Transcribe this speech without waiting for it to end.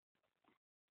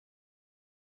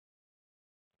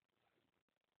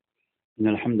إن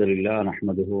الحمد لله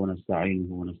نحمده ونستعينه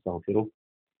ونستغفره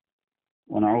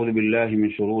ونعوذ بالله من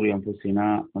شرور أنفسنا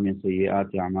ومن سيئات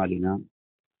أعمالنا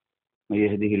من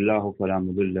يهده الله فلا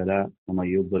مضل له ومن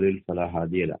يضلل فلا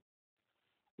هادي له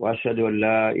وأشهد أن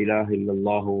لا إله إلا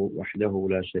الله وحده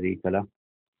لا شريك له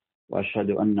وأشهد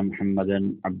أن محمدا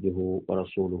عبده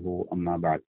ورسوله أما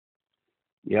بعد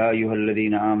يا أيها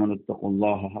الذين آمنوا اتقوا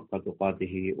الله حق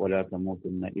تقاته ولا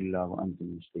تموتن إلا وأنتم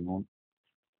مسلمون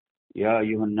يا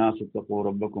أيها الناس اتقوا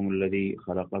ربكم الذي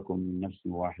خلقكم من نفس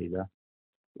واحدة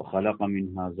وخلق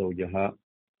منها زوجها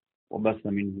وبث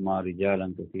منهما رجالا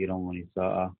كثيرا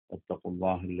ونساء واتقوا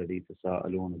الله الذي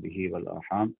تساءلون به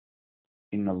والأرحام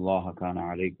إن الله كان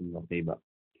عليكم رقيبا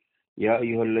يا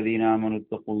أيها الذين آمنوا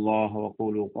اتقوا الله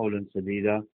وقولوا قولا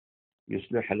سديدا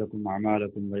يصلح لكم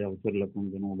أعمالكم ويغفر لكم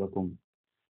ذنوبكم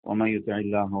ومن يطع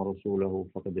الله ورسوله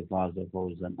فقد فاز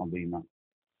فوزا عظيما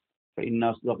فإن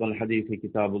أصدق الحديث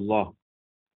كتاب الله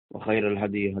وخير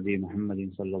الهدي هدي محمد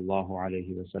صلى الله عليه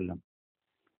وسلم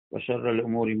وشر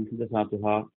الأمور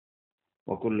محدثاتها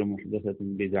وكل محدثة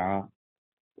بدعة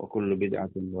وكل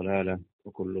بدعة ضلالة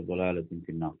وكل ضلالة في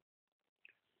النار.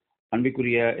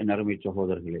 அன்பிற்குரிய என் அருமை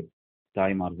சகோதரர்களே,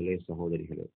 தாய்மார்களே,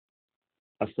 சகோதரிகளே,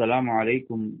 அஸ்ஸலாமு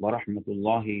அலைக்கும்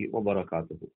வரஹ்மத்துல்லாஹி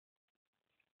வபரகாத்துஹு.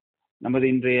 நமது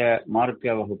இன்றைய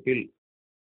மார்க்க வகுப்பில்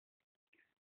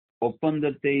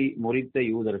ஒப்பந்தத்தை முறித்த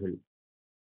யூதர்கள்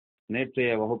நேற்றைய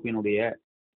வகுப்பினுடைய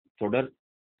தொடர்,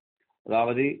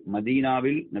 அதாவது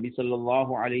மதீனாவில் நபி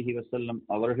ஸல்லல்லாஹு அலைஹி வஸல்லம்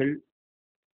அவர்கள்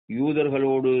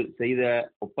யூதர்களோடு செய்த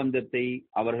ஒப்பந்தத்தை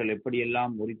அவர்கள்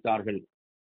எப்படியெல்லாம் முறித்தார்கள்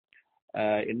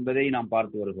என்பதை நாம்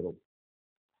பார்த்து வருகிறோம்.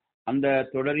 அந்த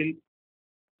தொடரில்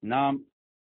நாம்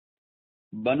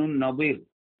பனு நபீர்,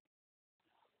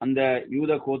 அந்த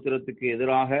யூத கோத்திரத்துக்கு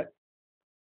எதிராக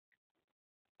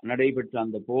நடைபெற்ற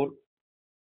அந்த போர்,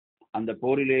 அந்த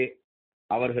போரிலே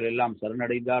அவர்கள் எல்லாம்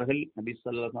சரணடைந்தார்கள். நபி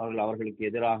ஸல்லல்லாஹு அலைஹி வஸல்லம் அவர்களுக்கு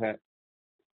எதிராக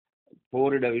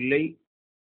போரிடவில்லை.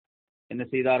 என்ன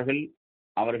செய்தார்கள்?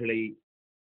 அவர்களை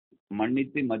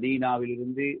மன்னித்து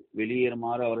மதீனாவிலிருந்து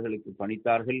வெளியேறுமாறு அவர்களுக்கு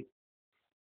பணித்தார்கள்,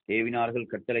 ஏவினார்கள்,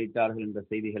 கட்டளையிட்டார்கள் என்ற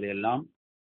செய்திகளை எல்லாம்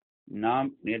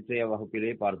நாம் நேற்றைய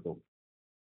வகுப்பிலே பார்த்தோம்.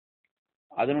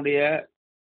 அதனுடைய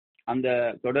அந்த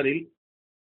தொடரில்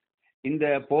இந்த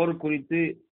போர் குறித்து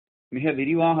மிக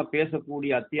விரிவாக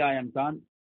பேசக்கூடிய அத்தியாயம்தான்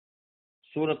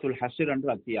சூரத்துல் ஹஷ்ர் என்ற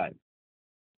அத்தியாயம்.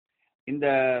 இந்த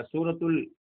சூரத்துல்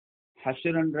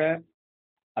ஹஷ்ர் என்ற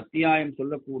அத்தியாயம்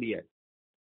சொல்லக்கூடிய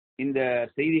இந்த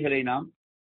செய்திகளை நாம்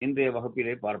இன்றைய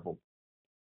வகுப்பிலே பார்ப்போம்.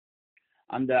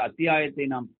 அந்த அத்தியாயத்தை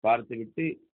நாம் பார்த்துவிட்டு,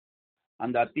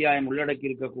 அந்த அத்தியாயம் உள்ளடக்கி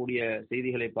இருக்கக்கூடிய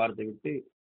செய்திகளை பார்த்துவிட்டு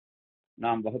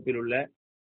நாம் வகுப்பில் உள்ள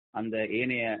அந்த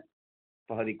ஏனைய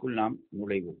பகுதிக்குள் நாம்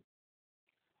நுழைவோம்.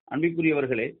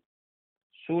 அன்பிற்குரியவர்களே,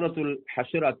 சூரத்துல்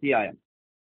ஹஷ்ர் அத்தியாயம்,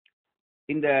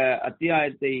 இந்த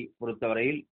அத்தியாயத்தை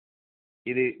பொறுத்தவரையில்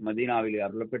இது மதீனாவிலே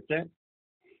அருளப்பெற்ற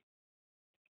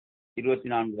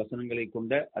 24 வசனங்களை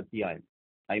கொண்ட அத்தியாயம்,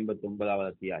 59வது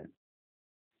அத்தியாயம்.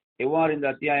 எவ்வாறு இந்த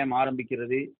அத்தியாயம்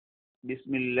ஆரம்பிக்கிறது?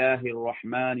 பிஸ்மில்லாஹிர்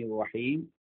ரஹ்மானிர் ரஹீம்.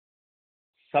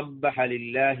 சப்பஹ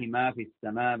லில்லாஹி மா ஃபிஸ்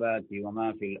ஸமாவாதி வ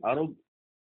மா ஃபில் அர்த்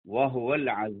வ ஹுவல்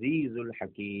அஸீஸுல்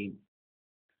ஹகீம்.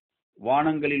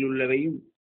 வானங்களில் உள்ளவையும்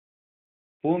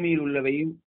பூமியில்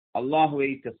உள்ளவையும் அல்லாஹுவை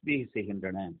தஸ்பீஹ்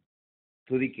செய்கின்றன,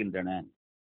 துதிக்கின்றன.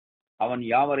 அவன்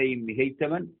யாவரையும்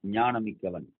மிகைத்தவன்,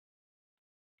 ஞானமிக்கவன்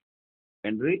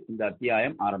என்று இந்த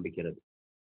அத்தியாயம் ஆரம்பிக்கிறது.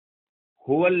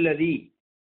 ஹுவல்லதி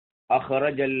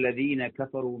அஹ்ரஜல் லதீன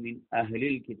கஃபரு மின்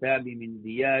அஹ்லில் கிதாபி மின்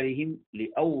தியாரிஹிம்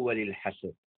லிஅவ்வலில்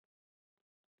ஹஷ்ர்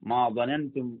மா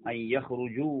ظننتم أن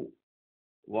يخرجوا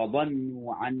وظنوا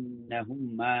أنهم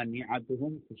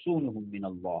مانعتهم حصونهم من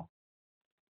الله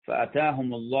فأتاهم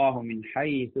الله من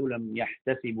حيث لم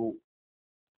يحتسبوا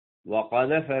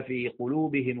وقذف في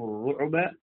قلوبهم الرعب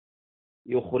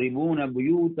يخربون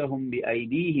بيوتهم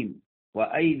بأيديهم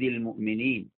وأيدي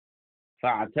المؤمنين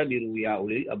فاعتبروا يا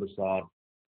أولي الأبصار.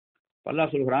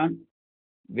 அல்லாஹ் சொல்கிறான்,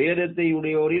 வேதத்தை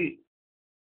உடையோரில்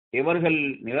எவர்கள்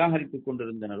நிராகரித்துக்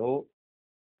கொண்டிருந்தனரோ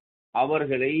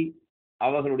அவர்களை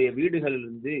அவர்களுடைய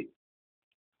வீடுகளிலிருந்து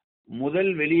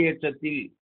முதல் வெளியேற்றத்தில்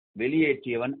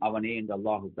வெளியேற்றியவன் அவனே என்று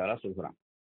அல்லாஹு தஆலா சொல்கிறான்.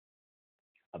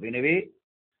 எனவே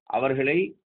அவர்களை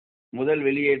முதல்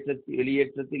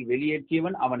வெளியேற்றத்தில்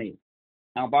வெளியேற்றியவன் அவனே.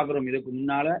 நாங்கள் பார்க்கிறோம், இதற்கு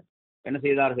முன்னால என்ன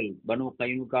செய்தார்கள்? பனு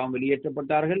கைனுகாவும்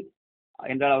வெளியேற்றப்பட்டார்கள்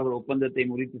என்றால் அவர்கள் ஒப்பந்தத்தை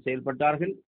முறித்து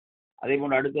செயல்பட்டார்கள். அதே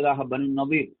போன்று அடுத்ததாக பனு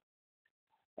நபீர்,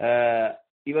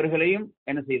 இவர்களையும்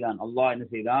என்ன செய்தான்? அல்லாஹ் என்ன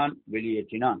செய்தான்?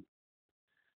 வெளியேற்றினான்.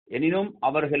 எனினும்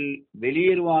அவர்கள்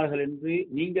வெளியேறுவார்கள் என்று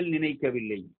நீங்கள்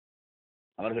நினைக்கவில்லை.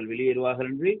 அவர்கள் வெளியேறுவார்கள்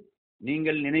என்று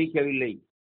நீங்கள் நினைக்கவில்லை.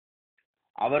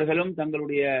 அவர்களும்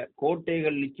தங்களுடைய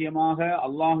கோட்டைகள் நிச்சயமாக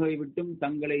அல்லாஹுவை விட்டும்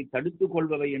தங்களை தடுத்துக்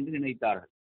கொள்பவை என்று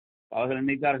நினைத்தார்கள். அவர்கள்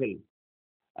நினைத்தார்கள்,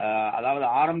 அதாவது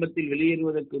ஆரம்பத்தில்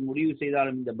வெளியேறுவதற்கு முடிவு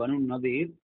செய்தாலும் இந்த பனு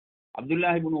நதீர்,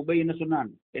 அப்துல்லாஹ் இப்னு உபை என்ன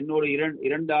சொன்னான், என்னோடு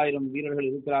 2000 வீரர்கள்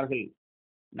இருக்கிறார்கள்,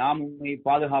 நாம் உண்மை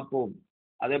பாதுகாப்போம்.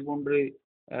 அதே போன்று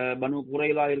பனு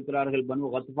குறைலா இருக்கிறார்கள்,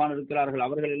 பனு கத்பான் இருக்கிறார்கள்,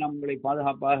 அவர்கள் எல்லாம் உங்களை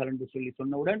பாதுகாப்பார்கள் என்று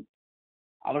சொன்னவுடன்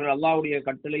அவர்கள்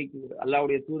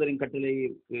அல்லாஹ்வுடைய தூதரின்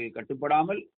கட்டளைக்கு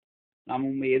கட்டுப்படாமல் நாம்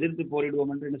உண்மை எதிர்த்து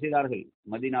போரிடுவோம் என்று என்ன செய்தார்கள்,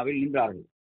 மதீனாவில் நின்றார்கள்.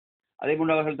 அதே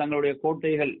போன்று அவர்கள் தங்களுடைய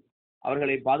கோட்டைகள்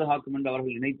அவர்களை பாதுகாக்கும் என்று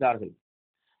அவர்கள் நினைத்தார்கள்.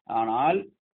 ஆனால்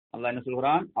அல்லாஹ் என்ன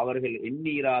சொல்கிறான், அவர்கள்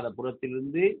எண்ணீராத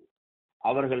புறத்திலிருந்து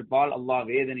அவர்கள் பால் அல்லாஹ்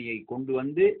வேதனையை கொண்டு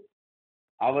வந்து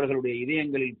அவர்களுடைய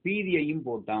இதயங்களில் பீதியையும்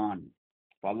போட்டான்.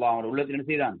 அல்லாஹ் அவர் உள்ளத்தில் என்ன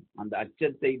செய்தான், அந்த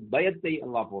அச்சத்தை, பயத்தை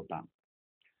அல்லாஹ் போட்டான்.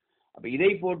 அப்ப இதை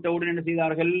போட்டவுடன் என்ன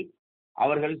செய்தார்கள்,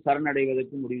 அவர்கள்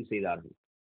சரணடைவதற்கு முடிவு செய்தார்கள்.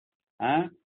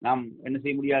 நாம் என்ன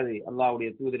செய்ய முடியாது, அல்லாஹ்வுடைய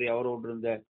தூதரை அவரோடு இருந்த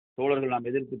தோழர்கள் நாம்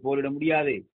எதிர்த்து போரிட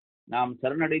முடியாது, நாம்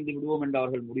சரணடைந்து விடுவோம் என்று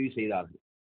அவர்கள் முடிவு செய்தார்கள்.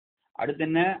 அடுத்து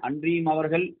என்ன, அன்றியும்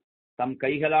அவர்கள் தம்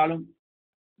கைகளாலும்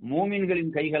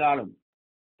மூமின்களின் கைகளாலும்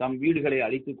தம் வீடுகளை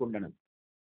அழித்துக் கொண்டனர்.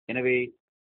 எனவே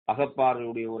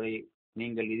அகப்பார்களுடைய உரை,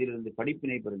 நீங்கள் இதிலிருந்து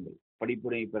படிப்பினை பெறுங்கள்.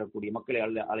 படிப்பினை பெறக்கூடிய மக்களை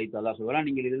அழைத்து அல்லாஹ் சொல்கிறான்,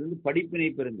 நீங்கள் இதிலிருந்து படிப்பினை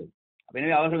பெறுங்கள்.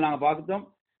 எனவே அவர்கள் நாங்கள் பார்த்தோம்,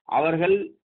 அவர்கள்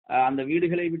அந்த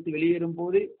வீடுகளை விட்டு வெளியேறும்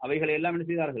போது அவைகளை எல்லாம் என்ன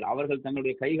செய்தார்கள், அவர்கள்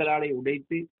தங்களுடைய கைகளாலே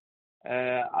உடைத்து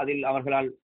அதில் அவர்களால்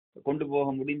கொண்டு போக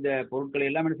முடிந்த பொருட்களை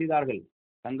எல்லாம் என்ன செய்தார்கள்,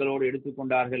 தங்களோடு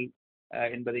எடுத்துக்கொண்டார்கள்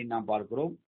என்பதை நாம்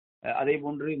பார்க்கிறோம். அதே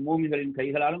போன்று மூமின்களின்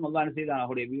கைகளாலும் அல்லாஹ் என்ன செய்தான்,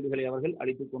 அவருடைய வீடுகளை அவர்கள்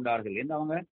அழித்துக் கொண்டார்கள் என்று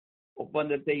அவங்க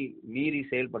ஒப்பந்தத்தை மீறி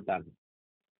செயல்பட்டார்கள்.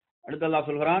 அடுத்து அல்லாஹ்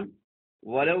சொல்கிறான்,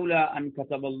 வலவுலா அன்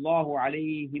கஸபல்லாஹு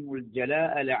அலைஹிமுல்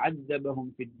ஜலாஅ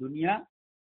லஅذبஹும் ஃபித் துன்யா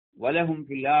வலஹும்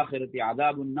ஃபில் ஆখিরাতি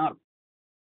அஸாபுன் நார்.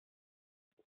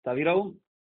 தவிரவும்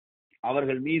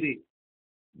அவர்கள் மீது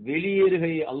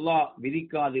வெளியேறுகையை அல்லாஹ்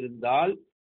விதிக்காதிருந்தால்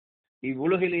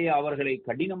இவ்வுலகிலேயே அவர்களை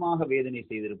கடினமாக வேதனை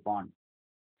செய்திருப்பான்.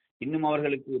 இன்னும்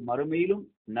அவர்களுக்கு மறுமையிலும்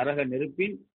நரக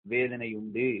நெருப்பின் வேதனை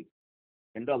உண்டு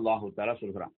என்று அல்லாஹு தஆலா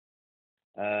சொல்கிறான்.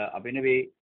 எனவே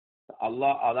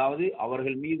அல்லாஹ், அதாவது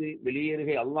அவர்கள் மீது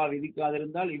வெளியேறுகை அல்லாஹ்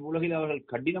விதிக்காதிருந்தால் இவ்வுலகில் அவர்கள்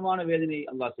கடினமான வேதனை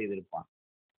அல்லாஹ் செய்திருப்பான்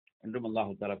என்றும்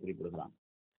அல்லாஹு தஆலா குறிப்பிடுகிறான்.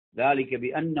 ذلك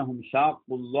بأنهم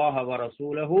شاقوا الله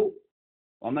ورسوله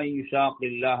ومن يشاق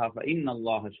الله فإن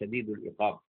الله شديد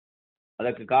العقاب.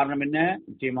 அதற்கு காரணம் என்ன,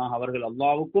 நிச்சயமாக அவர்கள்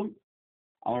அல்லாஹ்வுக்கும்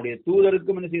அவனுடைய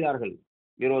தூதருக்கும் என்ன செய்தார்கள்,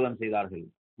 விரோதம் செய்தார்கள்,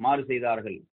 மாறு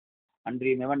செய்தார்கள்.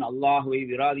 அன்றியும் எவன் அல்லாஹுவை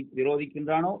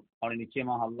விரோதிக்கின்றானோ அவனை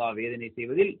நிச்சயமாக அல்லாஹ் வேதனை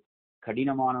செய்வதில்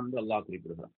கடினமான என்று அல்லாஹ்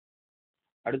குறிப்பிடுகிறான்.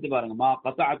 அடுத்து பாருங்க, மா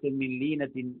கதஅத்தும் மின்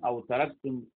லீனத்தின்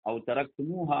அவ்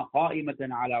தரக்துமூஹா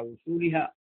காயிமத்தன் அலா உஸூலிஹா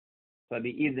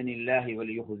ஃபபிஇذனில்லாஹி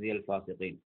வலியுஹ்ஸியல்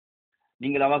ஃபாஸிகீன்.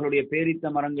 நீங்கள் அவர்களுடைய பேரித்த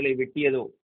மரங்களை வெட்டியதோ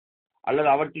அல்லது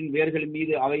அவற்றின் வேர்களின்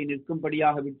மீது அவை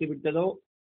நிற்கும்படியாக விட்டுவிட்டதோ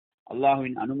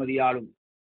அல்லாஹுவின் அனுமதியாலும்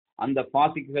அந்த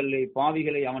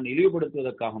பாவிகளை அவன்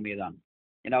இழிவுபடுத்துவதற்காகவே தான்.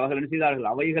 என அவர்கள் என்ன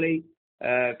செய்தார்கள், அவைகளை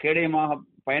கேடயமாக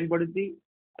பயன்படுத்தி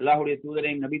அல்லாஹுடைய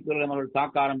தூதரையும் நபித்தூதரையும் அவர்கள்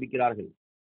தாக்க ஆரம்பிக்கிறார்கள்.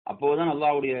 அப்போதுதான்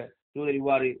அல்லாஹுடைய தூதர்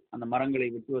இவ்வாறு அந்த மரங்களை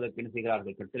வெட்டுவதற்கு என்ன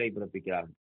செய்கிறார்கள், கட்டளை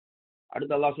பிறப்பிக்கிறார்கள்.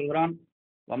 அடுத்து அல்லாஹ் சொல்கிறான்,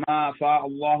 வமா ஃபா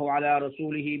அல்லாஹு அலா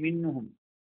ரசூலிஹி மின்ஹும்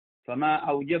ஃபமா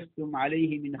அவ்ஜஃப்தும்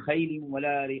அலைஹி மின் கைலின்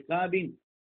வலா ரிகாபின்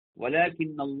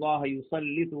வலாக்கின் அல்லாஹ்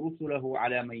யுஸல்லிது ருசுலஹு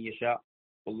அலா மன் யஷா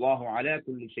வல்லாஹு அலா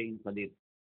குல்லி ஷைஇன் கதீர்.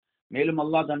 மேலும்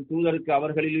அல்லாஹ் தன் தூதருக்கு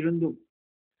அவர்களில் இருந்தும்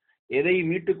எதை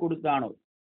மீட்டுக் கொடுத்தானோ,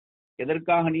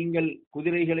 எதற்காக நீங்கள்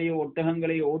குதிரைகளையோ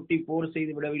ஒட்டகங்களையோ ஓட்டி போர்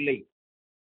செய்து விடவில்லை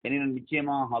எனினும்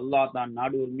நிச்சயமாக அல்லாஹ் தான்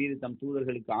நாடுவோர் மீது தம்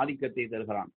தூதர்களுக்கு ஆதிக்கத்தை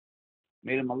தருகிறான்.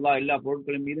 மேலும் அல்லாஹ் எல்லா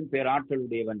பொருட்களின் மீதும் பேராற்றல்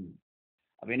உடையவன்.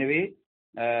 எனவே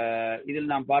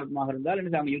இதில் நாம் பார்ப்பமாக இருந்தால்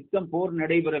அங்கு யுத்தம், போர்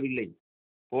நடைபெறவில்லை,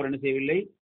 போர் என்ன செய்யவில்லை,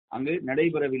 அங்கு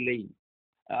நடைபெறவில்லை.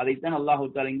 அதைத்தான் அல்லாஹு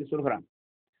தஆலா இங்கு சொல்கிறான்,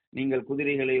 நீங்கள்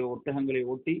குதிரைகளையோ ஒட்டகங்களை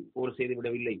ஓட்டி போர் செய்து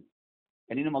விடவில்லை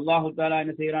எனினும் அல்லாஹு தஆலா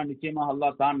என்ன செய்கிறான், நிச்சயமாக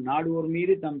அல்லாஹ் தான் நாடுவோர்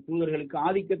மீது தம் தூதர்களுக்கு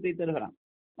ஆதிக்கத்தை தருகிறான்.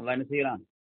 அல்லாஹ் என்ன செய்கிறான்,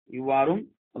 இவ்வாறும்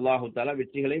அல்லாஹு தஆலா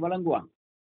வெற்றிகளை வழங்குவான்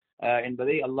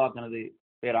என்பதை அல்லாஹ் தனது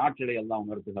பேராற்றலை அல்லாஹ்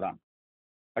உணர்த்துகிறான்.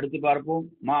 அடுத்து பார்ப்போம்,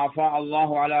 மா அஃபா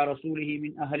அல்லாஹு அலா ரசூலிஹி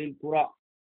மின் அஹ்லில் குரா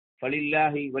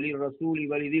ஃபலில்லாஹி வலிர் ரசூலி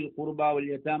வலிதில் குர்பா வல்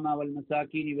யதாமா வல்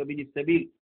மசாகீனி வபினிஸ் ஸபீல்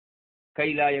கை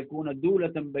லா யகூன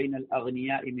தூலத்தன் பைனல்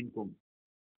அக்னியாஇ மின்கும்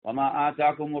வமா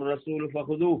ஆதாகுமுர் ரசூலு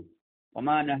ஃபஹுதூஹு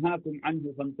வமா நஹாகும் அன்ஹு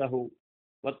ஃபன்தஹூ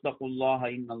வத்தகுல்லாஹ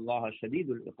இன்னல்லாஹ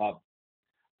ஷதீதுல் இகாப்.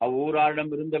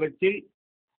 அவ்வூராரிடம் இருந்தவற்றில்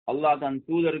அல்லாஹ் தன்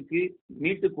தூதருக்கு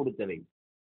மீட்டுக் கொடுத்தவை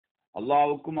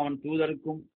அல்லாஹ்வுக்கும் அவன்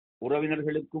தூதருக்கும்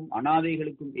உறவினர்களுக்கும்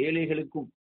அனாதைகளுக்கும் ஏழைகளுக்கும்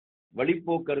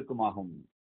வழிப்போக்கருக்குமாகும்.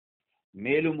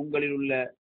 மேலும் உங்களில் உள்ள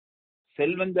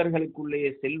செல்வந்தர்களுக்குள்ளே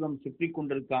செல்வம் சுற்றி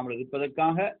கொண்டிருக்காமல்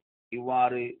இருப்பதற்காக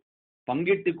இவ்வாறு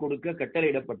பங்கிட்டு கொடுக்க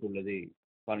கட்டளையிடப்பட்டுள்ளது.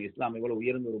 பாருங்க, இஸ்லாம் எவ்வளவு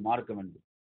உயர்ந்த ஒரு மார்க்கம் என்று.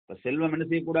 இப்ப செல்வம் என்ன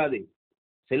செய்யக்கூடாது,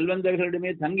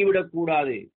 செல்வந்தர்களிடமே தங்கிவிடக்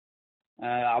கூடாது,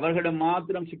 அவர்களிடம்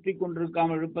மாத்திரம் சுற்றி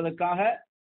கொண்டிருக்காமல் இருப்பதற்காக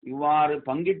இவ்வாறு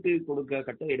பங்கிட்டு கொடுக்க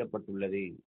கட்டளையிடப்பட்டுள்ளது.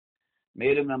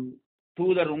 மேலும் நம்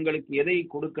தூதர் உங்களுக்கு எதை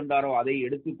கொடுக்கின்றாரோ அதை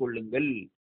எடுத்துக் கொள்ளுங்கள்,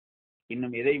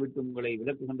 இன்னும் எதை விட்டு உங்களை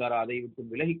விலக்குகின்றாரோ அதை விட்டு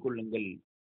விலகிக் கொள்ளுங்கள்,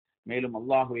 மேலும்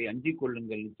அல்லாஹுவை அஞ்சிக்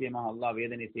கொள்ளுங்கள், நிச்சயமாக அல்லாஹ்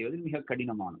வேதனை செய்வதில் மிக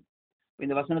கடினமானது.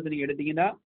 இந்த வசனத்தை நீங்க எடுத்தீங்கன்னா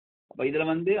அப்ப இதுல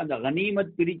அந்த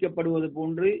கனீமத் பிரிக்கப்படுவது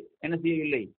போன்று என்ன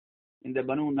செய்யவில்லை, இந்த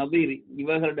பனு நபீர்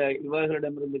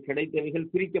இவர்களிடமிருந்து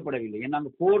கிடைத்தவைகள் பிரிக்கப்படவில்லை. ஏன்னா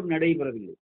அங்கு போர்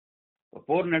நடைபெறவில்லை.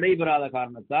 போர் நடைபெறாத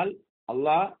காரணத்தால்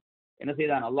அல்லாஹ் என்ன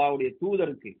செய்தான், அல்லாஹ்வுடைய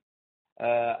தூதருக்கு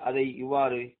அதை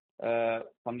இவ்வாறு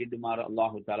பங்கிடுமாறு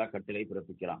அல்லாஹு தஆலா கட்டளை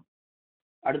பிறப்பிக்கிறான்.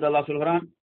 அடுத்து அல்லாஹ் சொல்கிறான்,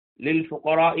 லில்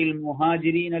ஃபுகராஇல்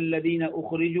முஹாஜிரீன் அல்லதீன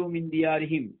உக்ரிஜூ மின்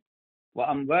தியாரிஹிம் வ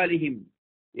அம்வாலிஹிம்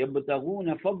يبتغون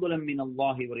فضلا من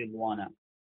الله ورضوانا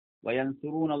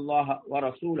وينصرون الله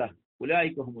ورسوله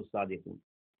اولئك هم الصادقون.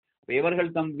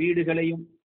 இவர்கள் தம் வீடுகளையும்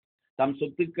தம்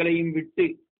சொத்துக்களையும் விட்டு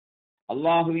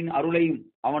அல்லாஹுவின் அருளையும்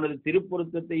அவனது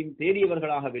திருப்பொருத்தத்தையும்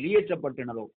தேடியவர்களாக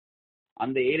வெளியேற்றப்பட்டனரோ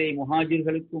அந்த ஏழை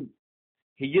முஹாஜிர்களுக்கும்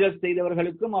ஹிஜ்ரத்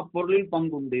செய்தவர்களுக்கும் அப்பொருளில்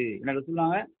பங்குண்டு. என்ன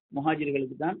சொன்னாங்க,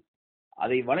 முஹாஜிர்களுக்கு தான்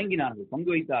அதை வழங்கினார்கள்,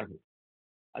 பங்கு வைத்தார்கள்.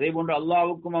 அதே போன்று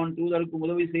அல்லாஹ்வுக்கும் அவன் தூதருக்கும்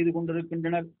உதவி செய்து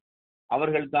கொண்டிருக்கின்றனர்,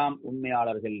 அவர்கள் தாம்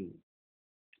உண்மையாளர்கள்.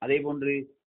 அதே போன்று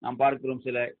நாம் பார்க்கிறோம்,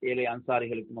 சில ஏழை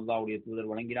அன்சாரிகளுக்கும் அல்லாஹ்வுடைய தூதர்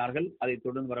வழங்கினார்கள். அதை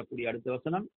தொடர்ந்து வரக்கூடிய அடுத்த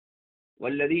வசனம்,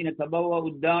 வல்லதீன தபவ்வஉ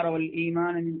الدار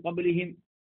والإيمان من قبلهم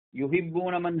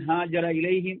يحبون من هاجر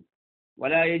إليهم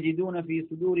ولا يجدون في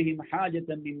صدورهم حاجة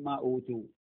مما أوتوا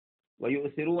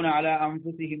ويؤثرون على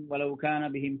أنفسهم ولو كان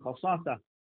بهم خصاصة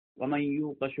ومن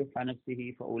يوق شح نفسه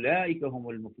فأولئك هم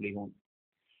المفلحون.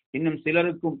 இன்னும்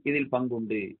சிலருக்கும் இதில்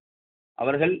பங்குண்டு.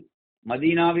 அவர்கள்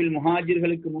மதீனாவில்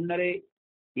முஹாஜிர்களுக்கு முன்னரே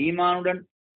ஈமானுடன்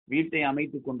வீட்டை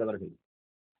அமைத்துக் கொண்டவர்கள்.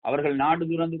 அவர்கள் நாடு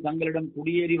துறந்து தங்களிடம்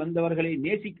குடியேறி வந்தவர்களை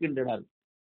நேசிக்கின்றனர்.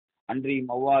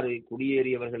 அன்றியும் அவ்வாறு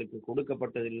குடியேறியவர்களுக்கு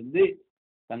கொடுக்கப்பட்டதிலிருந்து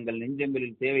தங்கள்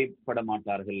நெஞ்சங்களில் தேவைப்பட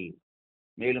மாட்டார்கள்.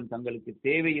 மேலும் தங்களுக்கு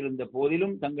தேவை இருந்த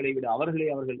போதிலும் தங்களை விட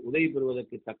அவர்கள் உதவி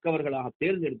பெறுவதற்கு தக்கவர்களாக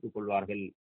தேர்ந்தெடுத்துக் கொள்வார்கள்.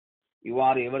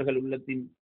 இவ்வாறு எவர்கள்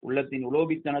உள்ளத்தின்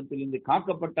உலோபித்தனத்திலிருந்து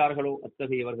காக்கப்பட்டார்களோ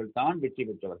அத்தகையவர்கள் தான் வெற்றி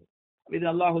பெற்றவர்கள். இது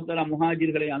அல்லாஹு தஆலா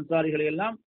முஹாஜிர்களை அன்சாரிகளை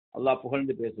எல்லாம் அல்லாஹ்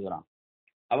புகழ்ந்து பேசுகிறான்.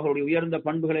 அவர்களுடைய உயர்ந்த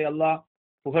பண்புகளை அல்லாஹ்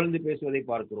புகழ்ந்து பேசுவதை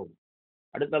பார்க்கிறோம்.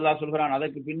 அடுத்து அல்லாஹ் சொல்கிறான்,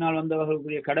 அதற்கு பின்னால்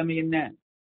வந்தவர்களுடைய கடமை என்ன,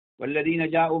 வல்லதீன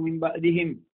ஜாஉ மின்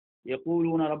பஅதிஹிம்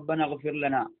யகூலூன ரப்பனா இக்ஃபிர்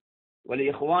லனா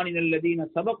வலிஇக்வானினா அல்லதீன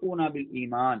சபகூனா பில்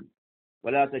ஈமான்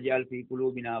வலா தஜஅல் ஃபீ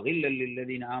குலூபினா கில்லல்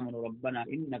லில்லதீன ஆமனு ரப்பனா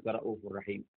இன்னக ரഊஃபுர்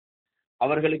ரஹீம்.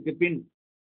 அவர்களுக்கு பின்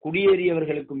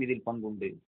குடியேறியவர்களுக்கும் இதில் பங்குண்டு.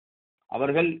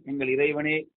 அவர்கள், எங்கள்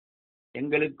இறைவனே,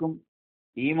 எங்களுக்கும்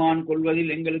ஈமான்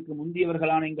கொள்வதில் எங்களுக்கு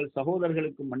முந்தியவர்களான எங்கள்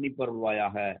சகோதரர்களுக்கும்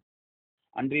மன்னிப்பருள்வாயாக.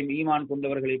 அன்றியும் ஈமான்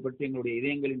கொண்டவர்களை பற்றி எங்களுடைய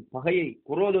இதயங்களின் பகையை,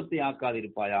 குரோதத்தை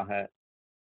ஆக்காதிருப்பாயாக.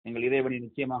 எங்கள் இறைவனை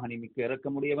நிச்சயமாக நீ மிக்க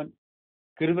இரக்கமுடையவன்,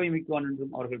 கிருபை மிக்கவன்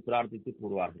என்றும் அவர்கள் பிரார்த்தித்து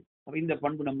கூறுவார்கள். அப்ப இந்த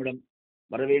பண்பு நம்மிடம்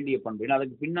வரவேண்டிய பண்பு. ஏன்னா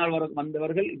அதற்கு பின்னால்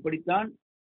வந்தவர்கள் இப்படித்தான்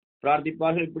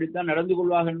பிரார்த்திப்பார்கள், இப்படித்தான் நடந்து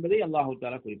கொள்வார்கள் என்பதை அல்லாஹு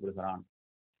தஆலா குறிப்பிடுகிறான்.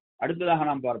 அடுத்ததாக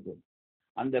நாம் பார்ப்போம்,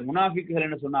 அந்த முனாஃபிக்குகள்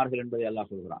என்ன சொன்னார்கள் என்பதை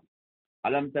அல்லாஹ் சொல்கிறான்.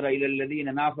 அலம் தர இலல் லதீன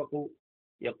நாஃபகு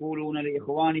யகூலூன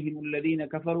லிஇக்வானிஹிம் அல்லதீன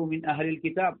கஃபரு மின் அஹ்லில்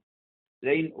கிதாப்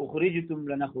லئن أخرجتم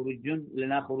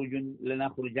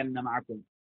لنخرجن معكم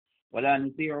ولا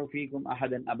نطيع فيكم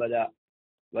أحدا أبدا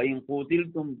وإن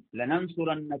قتلتم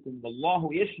لننصرنكم والله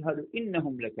يشهد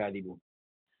إنهم لكاذبون.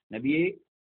 நபியே,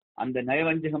 அந்த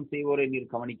நயவஞ்சகம் செய்வோரை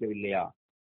நீர் கவனிக்கவில்லையா?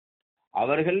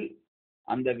 அவர்கள்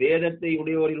அந்த வேதத்தை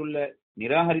உடையோரில் உள்ள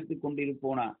நிராகரித்துக்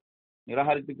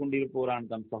கொண்டிருப்போரான்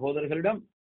தம் சகோதரர்களிடம்,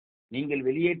 நீங்கள்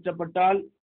வெளியேற்றப்பட்டால்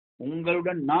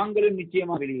உங்களுடன் நாங்களும்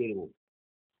நிச்சயமாக வெளியேறுவோம்,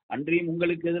 அன்றியும்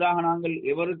உங்களுக்கு எதிராக நாங்கள்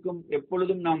எவருக்கும்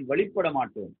எப்பொழுதும் நாம் வழிபட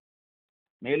மாட்டோம்,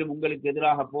 மேலும் உங்களுக்கு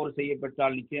எதிராக போர்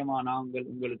செய்யப்பட்டால் நிச்சயமாக நாங்கள்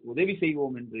உங்களுக்கு உதவி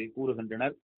செய்வோம் என்று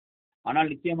கூறுகின்றனர்.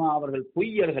 ஆனால் நிச்சயமாக அவர்கள்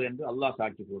பொய்யர்கள் என்று அல்லாஹ்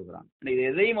சாட்சி கூறுகிறான். இது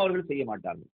எதையும் அவர்கள் செய்ய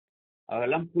மாட்டார்கள்,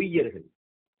 அவர்களெல்லாம் பொய்யர்கள்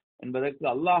என்பதற்கு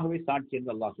அல்லாஹ்வே சாட்சி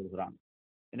என்று அல்லாஹ் சொல்கிறான்.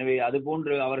 எனவே அது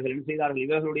போன்று அவர்கள் என்ன செய்தார்கள்,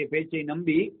 இவர்களுடைய பேச்சை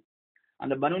நம்பி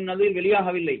அந்த பனு நதீர்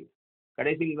வெளியாகவில்லை.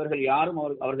 கடைசியில் இவர்கள் யாரும்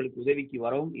அவர்களுக்கு உதவிக்கு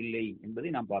வரவும் இல்லை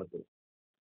என்பதை நாம் பார்க்கிறோம்.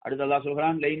 அடுத்து அல்லாஹ்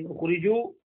சொல்கிறான், லئن أخرجوا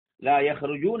لا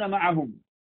يخرجون معهم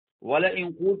ولئن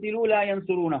قتلوا لا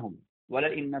ينصرونهم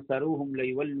ولئن نصروهم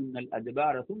ليولون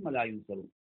الأدبار ثم لا ينصرون.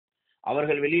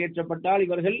 அவர்கள் வெளியேற்றப்பட்டால்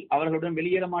இவர்கள் அவர்களுடன்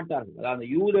வெளியேற மாட்டார்கள். அதாவது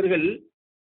யூதர்கள்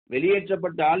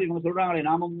வெளியேற்றப்பட்டால் இவங்க சொல்றாங்களே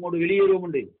நாம உங்களோடு வெளியேறுவோம்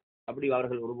என்று, அப்படி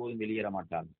அவர்கள் ஒருபோதும் வெளியேற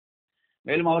மாட்டார்கள்.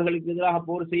 மேலும் அவர்களுக்கு எதிராக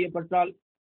போர் செய்யப்பட்டால்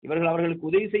இவர்கள் அவர்களுக்கு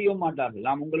உதவி செய்யவும் மாட்டார்கள்.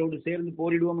 நாம் உங்களோடு சேர்ந்து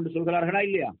போரிடுவோம் என்று சொல்கிறார்களா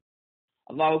இல்லையா?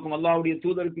 அல்லாஹ்வுக்கும் அல்லாஹ்வுடைய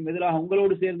தூதருக்கும் எதிராக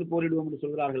உங்களோடு சேர்ந்து போரிடுவோம் என்று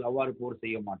சொல்கிறார்கள். அவ்வாறு போர்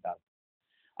செய்ய மாட்டார்கள்.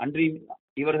 அன்றி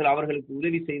இவர்கள் அவர்களுக்கு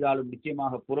உதவி செய்தாலும்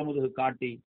நிச்சயமாக புறமுதுகு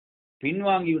காட்டி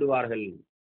பின்வாங்கி விடுவார்கள்.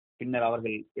 பின்னர்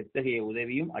அவர்கள் எத்தகைய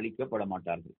உதவியும் அளிக்கப்பட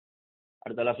மாட்டார்கள்.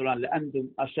 அடுத்து அல்லாஹ் சொல்றான், லஅன்தும்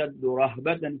அஷத்து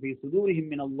ரஹ்பதன் ஃபீ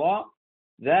சுதூரிஹிம் மினல்லாஹ்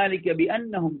ذلك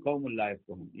بأنهم قوم لا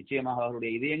يفقهون. நிச்சயமாக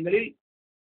அவருடைய இதயங்களில்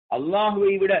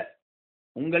அல்லாஹ்வை விட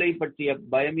உங்களை பற்றிய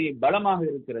பயமே பலமாக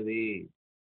இருக்கிறது.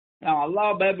 நாம்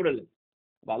அல்லாஹ் பயப்படல.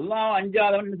 அல்லாஹ்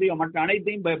அஞ்சாதவன் என்ன செய்வோம்? மற்ற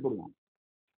அனைத்தையும் பயப்படுவான்.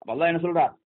 அல்லாஹ் என்ன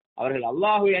சொல்றார்? அவர்கள்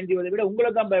அல்லாஹ்வை அஞ்சுவதை விட உங்களை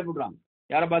தான் பயப்படுறாங்க.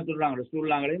 யாரை பார்த்து சொல்றாங்க?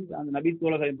 ரசூலுல்லாஹ்களையும் அந்த நபி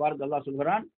தோழர்களையும் பார்த்து அல்லாஹ்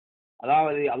சொல்கிறான்,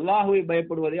 அதாவது அல்லாஹ்வை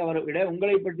பயப்படுவதை அவரை விட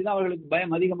உங்களை பற்றி தான் அவர்களுக்கு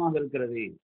பயம் அதிகமாக இருக்கிறது.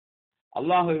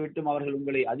 அல்லாஹ்வை விட்டும் அவர்கள்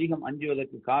உங்களை அதிகம்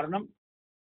அஞ்சுவதற்கு காரணம்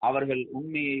அவர்கள்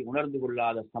உண்மையை உணர்ந்து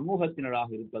கொள்ளாத சமூகத்தினராக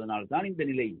இருப்பதனால் தான் இந்த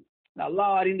நிலை.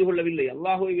 அல்லாஹ் அறிந்து கொள்ளவில்லை,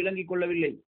 அல்லாஹ்வை விளங்கிக்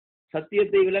கொள்ளவில்லை,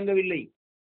 சத்தியத்தை விளங்கவில்லை.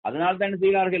 அதனால் தான் என்ன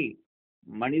செய்கிறார்கள்?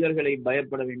 மனிதர்களை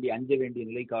பயப்பட வேண்டிய அஞ்ச வேண்டிய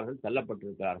நிலைக்கு அவர்கள்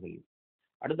தள்ளப்பட்டிருக்கிறார்கள்.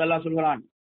 அடுத்து அல்லாஹ் சொல்கிறான்,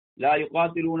 லா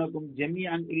யுகாத்திலூனகும்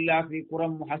ஜமீஅன் இல்லா ஃபீ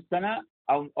குரம் முஹஸ்ஸனா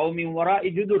அவ் மின்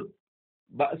வராஇ ஜுதுர்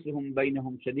பஅஸுஹும்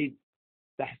பைனஹும் ஷதீத்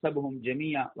தஹ்ஸபுஹும்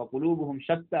ஜமீஅ வ குலூபுஹும்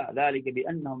ஷத்தா ذلك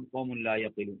بأنهم قوم لا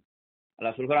يعقلون.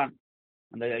 அல்லாஹ் சொல்கிறான்,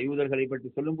 அந்த யூதர்களை பற்றி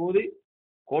சொல்லும்போது,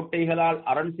 கோட்டைகளால்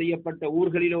அரண் செய்யப்பட்ட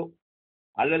ஊர்களிலோ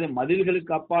அல்லது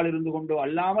மதில்களுக்கு அப்பால் இருந்து கொண்டோ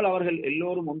அல்லாமல் அவர்கள்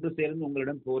எல்லோரும் ஒன்று சேர்ந்து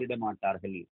உங்களிடம் போரிட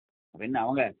மாட்டார்கள். என்ன,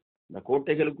 அவங்க இந்த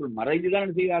கோட்டைகளுக்குள்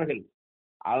மறைந்துதான் செய்கிறார்கள்,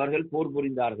 அவர்கள் போர்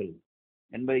புரிந்தார்கள்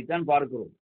என்பதைத்தான்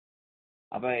பார்க்கிறோம்.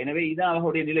 அப்ப எனவே இதுதான்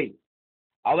அவர்களுடைய நிலை.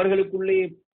 அவர்களுக்குள்ளே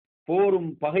போரும்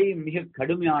பகையும் மிக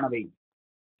கடுமையானவை.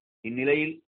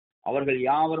 இந்நிலையில் அவர்கள்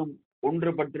யாவரும்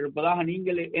ஒன்றுபட்டிருப்பதாக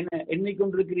நீங்கள்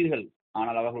எண்ணிக்கொண்டிருக்கிறீர்கள்.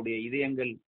 ஆனால் அவர்களுடைய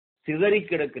இதயங்கள் சிதறி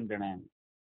கிடக்கின்றன.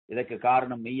 இதற்கு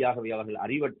காரணம் மெய்யாகவே அவர்கள்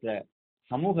அறிவற்ற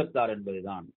சமூகத்தார்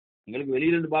என்பதுதான். எங்களுக்கு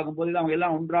வெளியிலிருந்து பார்க்கும் போது அவங்க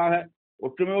எல்லாம் ஒன்றாக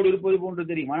ஒற்றுமையோடு இருப்பது போன்று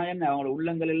தெரியும். ஆனா என்ன, அவங்களோட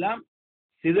உள்ளங்கள் எல்லாம்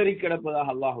சிதறி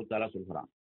கிடப்பதாக அல்லாஹு தஆலா சொல்கிறான்.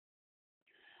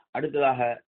 அடுத்ததாக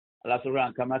அல்லாஹ்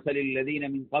சொல்றான், கமஸலில் லதீன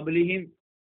மின் கப்லிஹிம்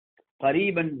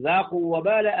கரீபன் ஸாகு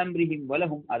வபால அம்ரிஹிம்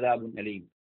வலஹும் அஸாபுன் அலீம்.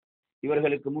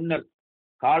 இவர்களுக்கு முன்னர்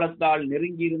காலத்தால்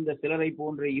நெருங்கியிருந்த சிலரை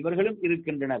போன்ற இவர்களும்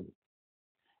இருக்கின்றனர்.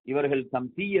 இவர்கள் தம்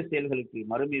தீய செயல்களுக்கு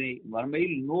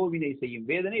மறுமையில் நோவினை செய்யும்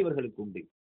வேதனை இவர்களுக்கு உண்டு.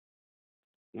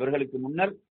 இவர்களுக்கு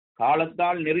முன்னர்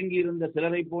காலத்தால் நெருங்கியிருந்த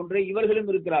சிலரை போன்றே இவர்களும்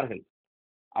இருக்கிறார்கள்.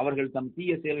 அவர்கள் தம்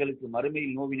தீய செயல்களுக்கு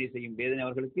மறுமையில் நோவினை செய்யும் வேதனை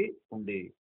அவர்களுக்கு உண்டு.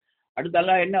 அடுத்து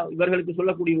அல்லாஹ் என்ன இவர்களுக்கு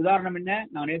சொல்லக்கூடிய உதாரணம் என்ன?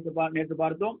 நான் நேற்று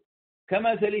பார்த்தோம்,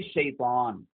 கமஸலி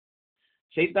ஷைத்தான்.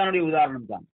 ஷைத்தானுடைய உதாரணம்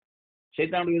தான்.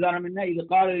 ஷைத்தானுடைய உதாரணம் என்ன? இது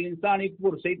காலல் இன்சான்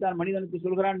இக்ஃபுர். ஷைத்தான் மனிதனுக்கு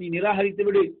சொல்கிறான், நீ நிராகரித்து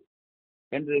விடு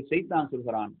என்று ஷைத்தான்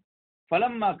சொல்கிறான்.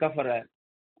 ஃபலம்மா கஃபர,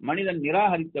 மனிதன்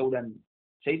நிராகரித்தவுடன்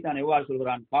ஷைத்தான் எவ்வாறு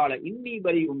சொல்கிறான்? கால இன்னி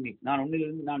பரி உன்னி, நான்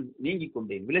உன்னிலிருந்து நான் நீங்கிக்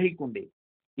கொண்டேன், விலகிக் கொண்டேன்.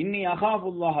 இன்னி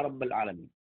அகாஃபுல்லாஹ ரப்பல்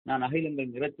ஆலமீன், நான்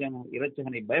அகிலங்களின்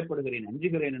இரட்சகனை பயப்படுகிறேன்,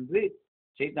 அஞ்சுகிறேன் என்று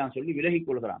ஷைத்தான் சொல்லி விலகிக்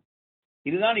கொள்கிறான்.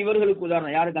 இதுதான் இவர்களுக்கு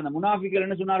உதாரணம். யாருக்கு? அந்த முனாஃபிக்கள்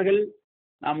என்ன சொன்னார்கள்?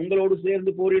 நாம் உங்களோடு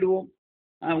சேர்ந்து போரிடுவோம்,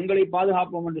 உங்களை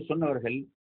பாதுகாப்போம் என்று சொன்னவர்கள்.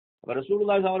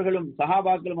 ரசூலுல்லாஹி அவர்களும்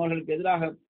சஹாபாக்களும் அவர்களுக்கு எதிராக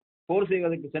போர்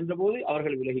செய்வதற்கு சென்ற போது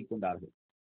அவர்கள் விலகிக் கொண்டார்கள்.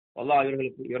 அல்லாஹ்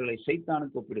இவர்களை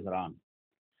ஷைத்தானுக்கு ஒப்பிடுகிறான்.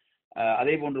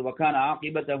 அதே போன்று வகான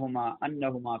ஆகிபத்தஹுமா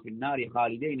அன்னஹுமா ஃபின்னாரி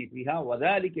ஹாலிதைனி ஃபீஹா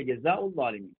வதாலிக ஜஸாஉல்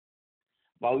ஸாலிமீன்.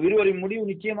 இருவரின் முடிவு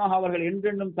நிச்சயமாக அவர்கள்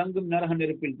என்றென்றும் தங்கும் நரக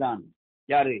நெருப்பில் தான்.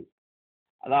 யாரு?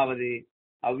 அதாவது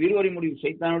அவ்விருவரின் முடிவு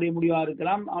ஷைத்தானுடைய முடிவா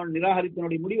இருக்கலாம், அவன்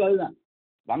நிராகரித்தனுடைய முடிவு அதுதான்.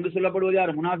 அங்கு சொல்லப்படுவது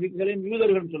யார்? முனாஃபிக்குகளையும்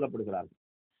யூதர்களும் சொல்லப்படுகிறார்கள்.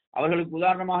 அவர்களுக்கு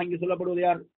உதாரணமாக இங்கு சொல்லப்படுவது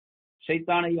யார்?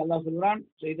 ஷைத்தானை அல்லாஹ் சொல்கிறான்.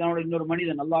 ஷைத்தானோட இன்னொரு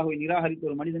மனிதன், அல்லாஹுவை நிராகரித்த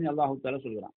ஒரு மனிதனை அல்லாஹு தஆலா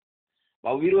சொல்கிறான்.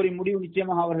 அவ்விருவரின் முடிவு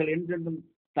நிச்சயமாக அவர்கள் என்றென்றும்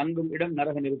தங்கும் இடம்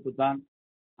நரக நெருப்பு தான்.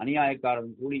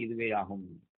 அநியாயக்காரன் கூலி இதுவே ஆகும்.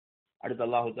 அடுத்து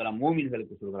அல்லாஹு தஆலா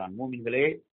மூமின்களுக்கு சொல்கிறான், மூமின்களே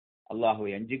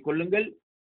அல்லாஹுவை அஞ்சிக் கொள்ளுங்கள்.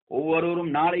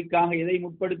 ஒவ்வொருவரும் நாளைக்காக எதை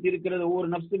முற்படுத்தி இருக்கிறது, ஒவ்வொரு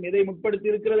நப்சும் எதை முற்படுத்தி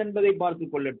இருக்கிறது என்பதை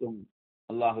பார்த்துக் கொள்ளட்டும்.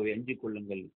 அல்லாஹுவை அஞ்சிக்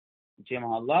கொள்ளுங்கள்.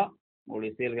 நிச்சயமாக அல்லாஹ்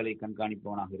உங்களுடைய செயல்களை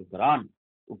கண்காணிப்பவனாக இருக்கிறான்,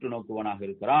 உற்று நோக்குவனாக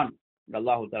இருக்கிறான்.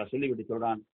 அல்லாஹு தஆலா சொல்லிவிட்டு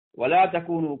சொல்றான், வலா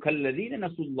தகூனு கல்லதீன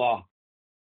நஸுல்லாஹ்,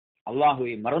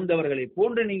 அல்லாஹுவை மறந்தவர்களை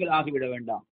போன்று நீங்கள் ஆகிவிட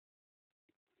வேண்டாம்.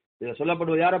 இதில்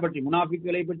சொல்லப்படுவது யாரை பற்றி?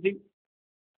 முனாஃபிக்களை பற்றி,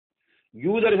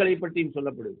 யூதர்களை பற்றியும்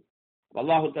சொல்லப்படுது.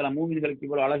 அல்லாஹு தஆலா மூமின்களுக்கு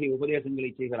இவ்வளவு அழகிய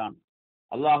உபதேசங்களை செய்கிறான்.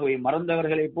 அல்லாஹுவை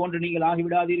மறந்தவர்களை போன்று நீங்கள்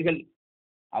ஆகிவிடாதீர்கள்.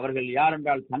 அவர்கள் யார்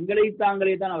என்றால் தங்களை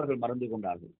தாங்களே தான் அவர்கள் மறந்து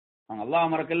கொண்டார்கள். அவங்க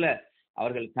அல்லாஹ் மறக்கல்ல,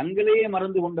 அவர்கள் தங்களையே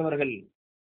மறந்து கொண்டவர்கள்.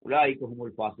 உலாயிக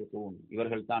ஹுமுல் ஃபாஸிகூன்,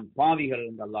 இவர்கள் தான் பாவிகள்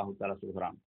என்று அல்லாஹு தஆலா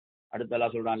சொல்கிறான். அடுத்து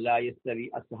அல்லாஹ் சொல்றான், லா யஸ்தவி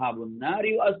அஸ்ஹாபுன்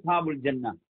நாரி வ அஸ்ஹாபுல்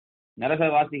ஜன்னah,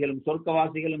 நரகவாசிகளும்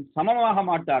சொர்க்கவாசிகளும் சமமாக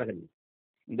மாட்டார்கள்.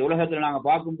 இந்த உலகத்தில் நாங்கள்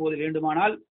பார்க்கும் போது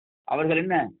வேண்டுமானால் அவர்கள்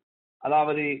என்ன,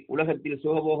 அதாவது உலகத்தில்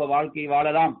சுகபோக வாழ்க்கை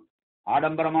வாழலாம்,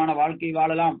 ஆடம்பரமான வாழ்க்கை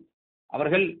வாழலாம்,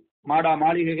 அவர்கள் மாடா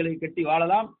மாளிகைகளை கட்டி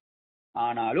வாழலாம்.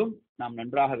 ஆனாலும் நாம்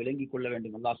நன்றாக விளங்கிக் கொள்ள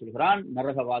வேண்டும். அல்லாஹ் சொல்கிறான்,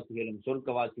 நரகவாசிகளும்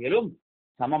சொர்க்கவாசிகளும்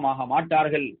சமமாக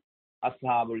மாட்டார்கள்.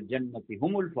 அஸ்ஹாபுல் ஜன்னதி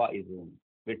ஹுமுல் ஃபாயிஸூன்.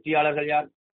 வெற்றியாளர்கள் யார்?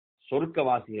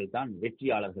 சொர்க்கவாசிகள் தான்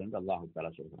வெற்றியாளர்கள் என்று அல்லாஹு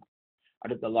தஆலா சொல்கிறான்.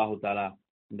 அடுத்து அல்லாஹு தஆலா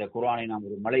இந்த குர்ஆனை நாம்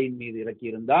ஒரு மலையின் மீது இறக்கி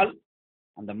இருந்தால்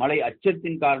அந்த மலை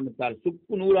அச்சத்தின் காரணத்தால்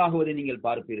சுக்கு நூறாகுவதை நீங்கள்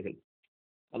பார்ப்பீர்கள்.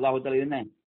 அல்லாஹு தஆலா என்ன,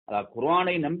 அதாவது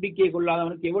குர்ஆனை நம்பிக்கை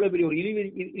கொள்ளாதவனுக்கு எவ்வளவு பெரிய ஒரு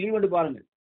இழிவென்று பாருங்கள்.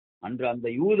 அன்று அந்த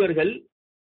யூதர்கள்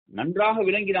நன்றாக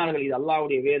விளங்கினார்கள், இது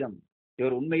அல்லாஹ்வுடைய வேதம்,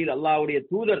 இவர் உண்மையில் அல்லாஹ்வுடைய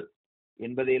தூதர்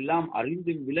என்பதையெல்லாம்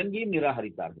அறிந்தும் விளங்கியும்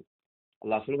நிராகரித்தார்கள்.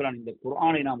 அல்லாஹ் சொல்கிறான், இந்த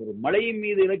குர்ஆனை நாம் ஒரு மலையின்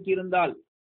மீது இறக்கி இருந்தால்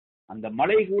அந்த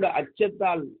மலை கூட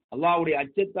அச்சத்தால், அல்லாஹ்வுடைய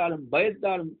அச்சத்தாலும்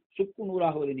பயத்தாலும் சுக்கு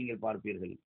நூறாகுவதை நீங்கள்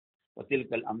பார்ப்பீர்கள்.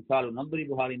 வத்தில்கல் அம்சாலு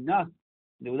நத்ரிபுஹா லின்னாஸ்.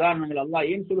 இந்த உதாரணங்கள் அல்லாஹ்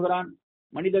ஏன் சொல்கிறான்?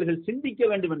 மனிதர்கள் சிந்திக்க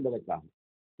வேண்டும் என்பதற்காக.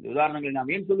 இந்த உதாரணங்களை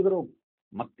நாம் ஏன் சொல்கிறோம்?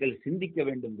 மக்கள் சிந்திக்க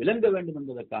வேண்டும், விளங்க வேண்டும்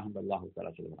என்பதற்காக என்று அல்லாஹு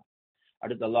தஆலா சொல்கிறான்.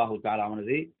 அடுத்து அல்லாஹு தஆலா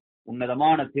அவனது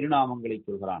உன்னதமான திருநாமங்களை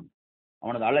சொல்கிறான்.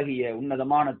 அவனது அழகிய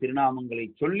உன்னதமான திருநாமங்களை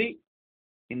சொல்லி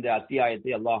இந்த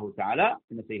அத்தியாயத்தை அல்லாஹு தஆலா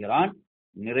என்ன செய்கிறான்?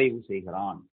 நிறைவு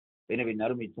செய்கிறான். எனவே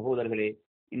அருமை சகோதரர்களே,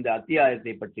 இந்த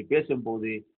அத்தியாயத்தை பற்றி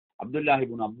பேசும்போது அப்துல்லாஹ்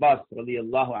இப்னு அப்பாஸ்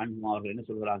ரலியல்லாஹு அன்ஹு அவர்கள் என்ன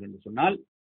சொல்கிறார்கள் என்று சொன்னால்,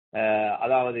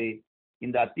 அதாவது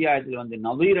இந்த அத்தியாயத்தில் வந்து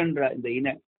நவீர் என்ற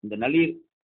இந்த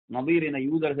நவீர் என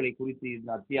யூதர்களை குறித்து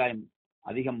இந்த அத்தியாயம்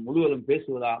அதிகம் முழுவதும்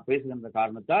பேசுகின்ற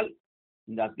காரணத்தால்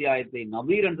இந்த அத்தியாயத்தை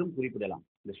நவீர் என்றும் குறிப்பிடலாம்.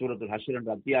 இந்த சூரத்துல் ஹஷ்ர்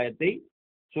என்ற அத்தியாயத்தை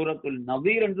சூரத்துல்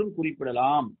நவீர் என்றும்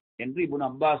குறிப்பிடலாம் என்று இப்னு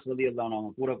அப்பாஸ் ரலியல்லாஹு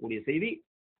அன்ஹு கூறக்கூடிய செய்தி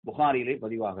புகாரியிலே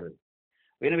பதிவாகிறது.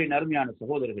 எனவே அருமையான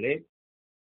சகோதரர்களே,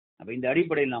 இந்த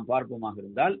அடிப்படையில் நாம் பார்ப்போமாக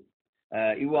இருந்தால்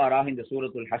இவ்வாறாக இந்த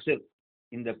சூரத்துல் ஹஷ்ர்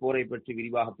இந்த போரை பற்றி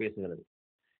விரிவாக பேசுகிறது.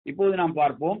 இப்போது நாம்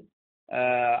பார்ப்போம்.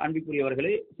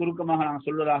 அன்பிற்குரியவர்களே, சுருக்கமாக நாம்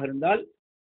சொல்வதாக இருந்தால்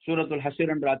சூரத்துல்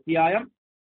ஹஷ்ர் என்ற அத்தியாயம்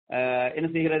என்ன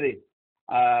செய்கிறது?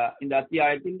 இந்த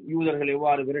அத்தியாயத்தில் யூதர்கள்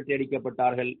எவ்வாறு விரட்டி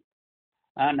அடிக்கப்பட்டார்கள்,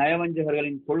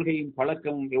 நயவஞ்சகர்களின் கொள்கையும்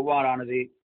பழக்கமும் எவ்வாறானது,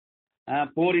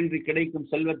 போரின்றி கிடைக்கும்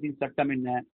செல்வத்தின் சட்டம் என்ன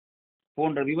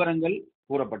போன்ற விவரங்கள்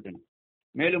கூறப்பட்டன.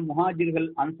 மேலும் முஹாஜிர்கள்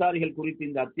அன்சாரிகள் குறித்து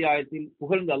இந்த அத்தியாயத்தில்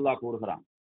புகழ்ந்து அல்லாஹ் கூறுகிறான்.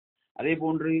 அதே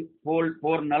போன்று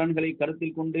போர் நலன்களை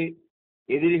கருத்தில் கொண்டு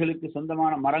எதிரிகளுக்கு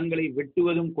சொந்தமான மரங்களை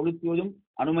வெட்டுவதும் கொளுத்துவதும்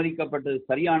அனுமதிக்கப்பட்டது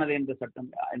சரியானது என்ற சட்டம்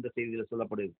என்ற செய்தியில்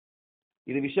சொல்லப்படுது.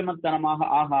 இது விஷமத்தனமாக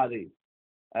ஆகாது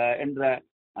என்ற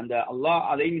அந்த அல்லாஹ்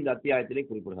அதையும் இந்த அத்தியாயத்திலே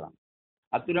குறிப்பிடுகிறான்.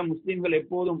 அத்துடன் முஸ்லிம்கள்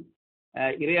எப்போதும்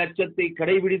இறையச்சத்தை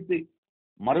கடைபிடித்து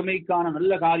மறுமைக்கான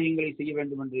நல்ல காரியங்களை செய்ய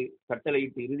வேண்டும் என்று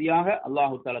கட்டளையிட்டு இறுதியாக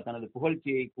அல்லாஹு தஆலா தனது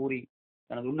புகழ்ச்சியை கூறி,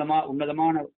 தனது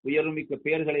உன்னதமான உயர்மிக்க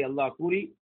பெயர்களை அல்லாஹ் கூறி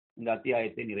இந்த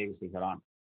அத்தியாயத்தை நிறைவு செய்கிறான்.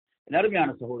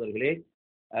 அருமையான சகோதரர்களே,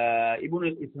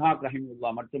 இப்னு இஸ்ஹாக்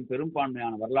ரஹிமஹுல்லாஹ் மற்றும்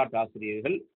பெரும்பான்மையான வரலாற்று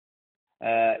ஆசிரியர்கள்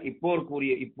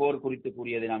இப்போர் குறித்து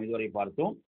கூறியதை நாம் இதுவரை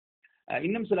பார்த்தோம்.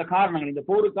 இன்னும் சில காரணங்கள், இந்த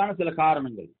போருக்கான சில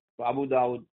காரணங்கள், அபு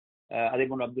தாவூத் அதே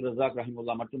போன்று அப்துல் ரஸாக்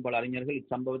ரஹிமஹுல்லாஹ் மற்றும் பல அறிஞர்கள்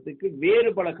இச்சம்பவத்துக்கு வேறு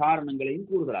பல காரணங்களையும்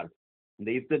கூறுகிறார்கள். இந்த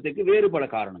யுத்தத்துக்கு வேறு பல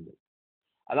காரணங்கள்,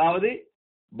 அதாவது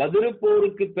பத்ர்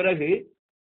போருக்கு பிறகு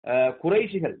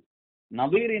குறைஷிகள்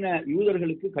நபீரின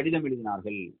யூதர்களுக்கு கடிதம்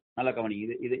எழுதினார்கள். நல்ல கவனி,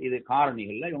 இது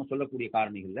காரணிகள்ல, இவங்க சொல்லக்கூடிய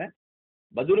காரணிகள்ல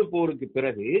பத்ர் போருக்கு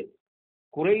பிறகு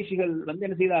குறைஷிகள் வந்து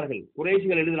என்ன செய்தார்கள்?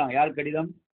 குறைஷிகள் எழுதுறாங்க. யார் கடிதம்?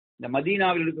 இந்த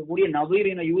மதீனாவில் இருக்கக்கூடிய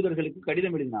நபீரின யூதர்களுக்கு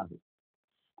கடிதம் எழுதினார்கள்.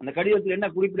 அந்த கடிதத்தில் என்ன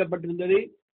குறிப்பிடப்பட்டிருந்தது?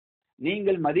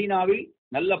 நீங்கள் மதீனாவில்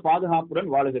நல்ல பாதுகாப்புடன்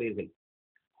வாழுகிறீர்கள்,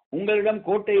 உங்களிடம்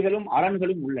கோட்டைகளும்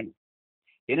அரண்களும் உள்ளன,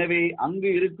 எனவே அங்கு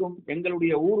இருக்கும்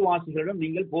எங்களுடைய ஊர்வாசிகளிடம்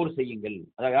நீங்கள் போர் செய்யுங்கள்.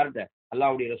 அதாவது யார்கிட்ட?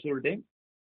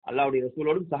 அல்லாஹ்வுடைய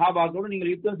ரசூலோடும் சஹாபாக்களோடும்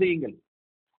நீங்கள் யுத்தம் செய்யுங்கள்.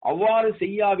 அவ்வாறு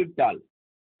செய்யாவிட்டால்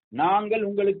நாங்கள்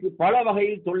உங்களுக்கு பல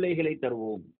வகையில் தொல்லைகளை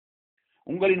தருவோம்,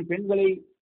 உங்களின் பெண்களை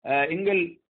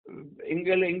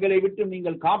எங்களை விட்டு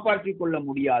நீங்கள் காப்பாற்றிக் கொள்ள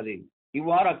முடியாது.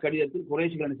 இவ்வாறு அக்கடிதத்தில்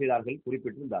குறைஷிகள் என்ன செய்தார்கள்?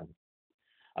 குறிப்பிட்டிருந்தார்கள்.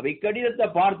 அப்ப இக்கடிதத்தை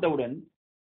பார்த்தவுடன்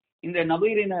இந்த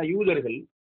நபீரின யூதர்கள்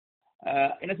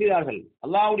என்ன செய்தார்கள்?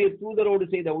 அல்லாஹ்வுடைய தூதரோடு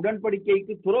செய்த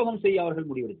உடன்படிக்கைக்கு துரோகம் செய்ய அவர்கள்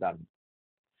முடிவெடுத்தார்கள்.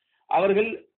 அவர்கள்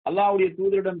அல்லாஹ்வுடைய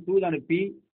தூதரிடம் தூது அனுப்பி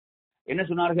என்ன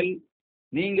சொன்னார்கள்?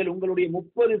 நீங்கள் உங்களுடைய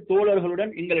 30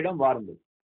 தோழர்களுடன் எங்களிடம் வாருங்கள்,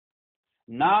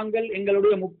 நாங்கள்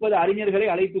எங்களுடைய 30 அறிஞர்களை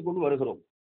அழைத்துக் கொண்டு வருகிறோம்,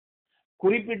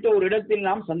 குறிப்பிட்ட ஒரு இடத்தில்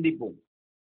நாம் சந்திப்போம்,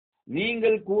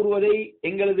 நீங்கள் கூறுவதை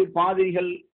எங்களது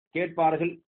பாதிரிகள்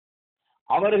கேட்பார்கள்,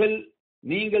 அவர்கள்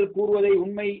நீங்கள் கூறுவதை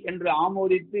உண்மை என்று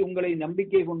ஆமோதித்து உங்களை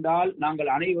நம்பிக்கை கொண்டால் நாங்கள்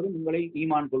அனைவரும் உங்களை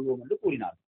ஈமான் கொள்வோம் என்று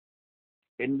கூறினார்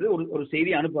என்று ஒரு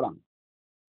செய்தி அனுப்புறாங்க.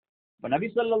 நபி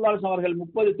ஸல்லல்லாஹு அலைஹி வஸல்லம் அவர்கள்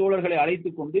 30 தோழர்களை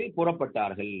அழைத்துக் கொண்டு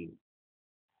புறப்பட்டார்கள்.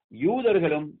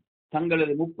 யூதர்களும்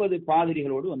தங்களது 30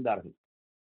 பாதிரிகளோடு வந்தார்கள்.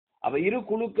 அவ இரு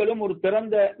குழுக்களும் ஒரு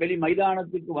திறந்த வெளி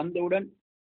மைதானத்துக்கு வந்தவுடன்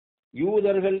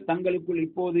யூதர்கள் தங்களுக்குள்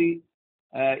இப்போது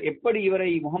எப்படி இவரை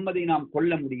முகம்மதை நாம்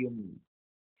கொல்ல முடியும்,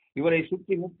 இவரை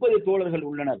சுற்றி 30 தோழர்கள்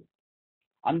உள்ளனர்,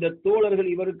 அந்த தோழர்கள்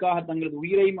இவருக்காக தங்களது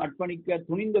உயிரையும் அர்ப்பணிக்க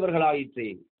துணிந்தவர்களாயிற்றே,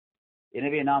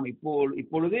 எனவே நாம்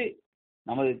இப்பொழுது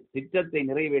நமது திட்டத்தை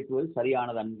நிறைவேற்றுவது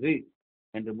சரியானதன்று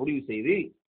என்று முடிவு செய்து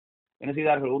என்ன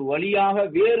செய்தார்கள், ஒரு வழியாக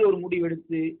வேறு ஒரு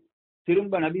முடிவெடுத்து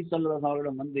திரும்ப நபி ஸல்லல்லாஹு அலைஹி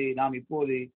வஸல்லம் வந்து, நாம்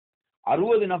இப்போது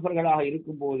 60 நபர்களாக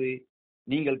இருக்கும் போது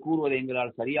நீங்கள் கூறுவதை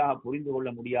எங்களால் சரியாக புரிந்து கொள்ள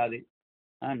முடியாது,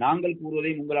 நாங்கள்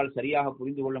கூறுவதையும் உங்களால் சரியாக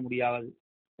புரிந்து கொள்ள முடியாது,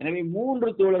 எனவே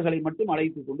 3 தோழர்களை மட்டும்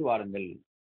அழைத்துக் கொண்டு வாருங்கள்.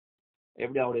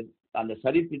 எப்படி அவருடைய அந்த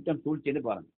சதி திட்டம் சூழ்ச்சின்னு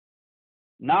பாருங்க.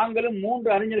 நாங்களும்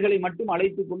 3 அறிஞர்களை மட்டும்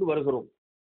அழைத்துக் கொண்டு வருகிறோம்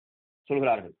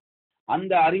சொல்கிறார்கள்.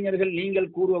 அந்த அறிஞர்கள்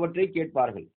நீங்கள் கூறுவவற்றை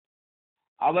கேட்பார்கள்.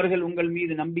 அவர்கள் உங்கள்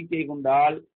மீது நம்பிக்கை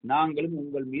கொண்டால் நாங்களும்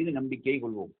உங்கள் மீது நம்பிக்கை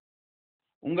கொள்வோம்,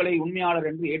 உங்களை உண்மையாளர்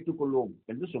என்று ஏற்றுக்கொள்வோம்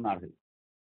என்று சொன்னார்கள்.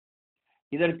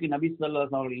 இதற்கு நபி ஸல்லல்லாஹு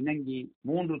அலைஹி வஸல்லம் இணங்கி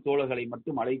 3 தோழர்களை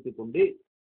மட்டும் அழைத்துக் கொண்டு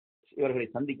இவர்களை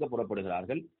சந்திக்க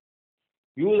புறப்படுகிறார்கள்.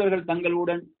 யூதர்கள்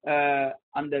தங்களுடன்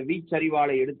அந்த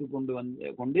வீச்சரிவாளை எடுத்துக்கொண்டு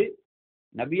கொண்டு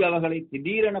நபி அவர்களை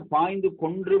திடீரென பாய்ந்து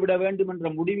கொன்றுவிட வேண்டும் என்ற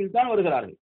முடிவில் தான்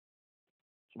வருகிறார்கள்.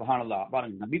 சுப்ஹானல்லாஹ்,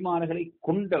 பாருங்க, நபிமார்களை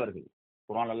கொண்டவர்கள்.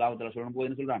 குர்ஆன் அல்லாஹ் தஆலா சொல்லும் போது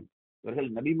என்ன சொல்றான், இவர்கள்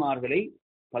நபிமார்களை,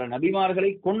 பல நபிமார்களை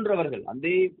கொன்றவர்கள்.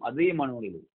 அதே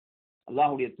மனோநிலை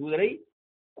அல்லாஹ்வுடைய தூதரை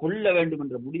கொல்ல வேண்டும்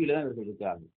என்ற முடிவில தான் இவர்கள்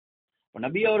இருக்கிறார்கள்.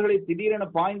 நபி அவர்களை திடீரென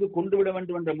பாய்ந்து கொண்டு விட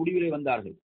வேண்டும் என்ற முடிவிலே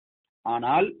வந்தார்கள்.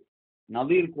 ஆனால்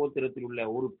நதீர் கோத்திரத்தில் உள்ள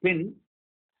ஒரு பெண்,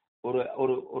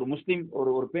 ஒரு முஸ்லிம்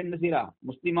ஒரு பெண் செய்யறா,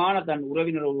 முஸ்லிமான தன்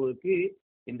உறவினர் ஒருவருக்கு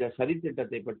இந்த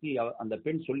சதித்திட்டத்தை பற்றி அந்த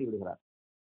பெண் சொல்லி விடுகிறார்.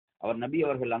 அவர் நபி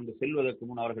அவர்கள் அங்கு செல்வதற்கு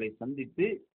முன் அவர்களை சந்தித்து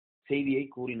செய்தியை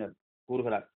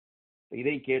கூறுகிறார்.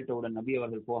 இதை கேட்டவுடன் நபி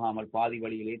அவர்கள் போகாமல் பாதி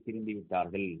வழியிலே திரும்பி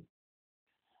விட்டார்கள்.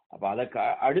 அப்ப அதற்கு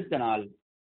அடுத்த நாள்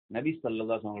நபி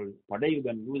ஸல்லல்லாஹு அலைஹி வஸல்லம்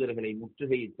படையுடன் யூதர்களை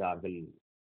முற்றுகையிட்டார்கள்.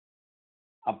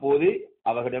 அப்போது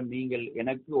அவர்களிடம், நீங்கள்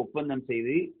எனக்கு ஒப்பந்தம்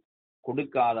செய்து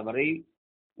கொடுக்காதவரை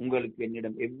உங்களுக்கு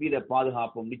என்னிடம் எவ்வித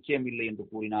பாதுகாப்பும் நிச்சயம் இல்லை என்று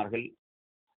கூறினார்கள்.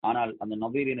 ஆனால் அந்த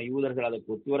நபீரின யூதர்கள்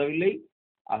அதற்கு ஒத்துவரவில்லை.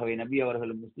 ஆகவே நபி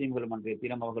அவர்களும் முஸ்லிம்களும் அன்றைய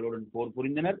தினம் அவர்களுடன் போர்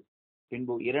புரிந்தனர்.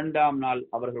 பின்பு 2ஆம் நாள்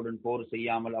அவர்களுடன் போர்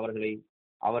செய்யாமல்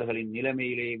அவர்களின்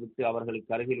நிலைமையிலே விட்டு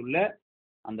அவர்களுக்கு அருகில் உள்ள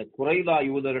அந்த குறைலா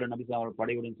யூதர்களிடம் நபி அவர்கள்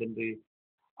படையுடன் சென்று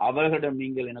அவர்களிடம்,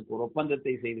 நீங்கள் எனக்கு ஒரு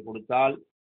ஒப்பந்தத்தை செய்து கொடுத்தால்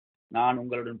நான்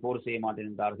உங்களுடன் போர் செய்ய மாட்டேன்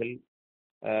என்றார்கள்.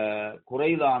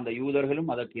 குறைலா அந்த யூதர்களும்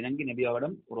அதற்கு இணங்கி நபி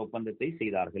அவரிடம் ஒரு ஒப்பந்தத்தை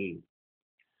செய்தார்கள்.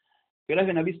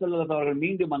 பிறகு நபி ஸல்லல்லாஹு அலைஹி அவர்கள்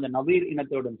மீண்டும் அந்த நபீர்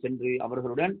இனத்தோடும் சென்று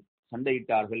அவர்களுடன்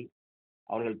சண்டையிட்டார்கள்.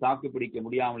 அவர்கள் தாக்கு பிடிக்க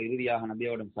முடியாமல் இறுதியாக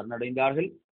நபியாவிடம் சரணடைந்தார்கள்.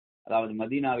 அதாவது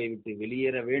மதீனாவை விட்டு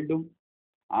வெளியேற வேண்டும்,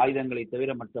 ஆயுதங்களை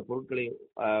தவிர மற்ற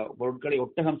பொருட்களை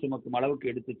ஒட்டகம் சுமக்கும் அளவுக்கு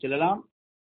எடுத்துச் செல்லலாம்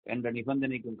என்ற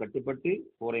நிபந்தனைக்கும் கட்டுப்பட்டு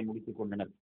போரை முடித்துக்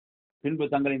கொண்டனர். பின்பு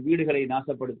தங்களின் வீடுகளை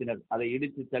நாசப்படுத்தினர், அதை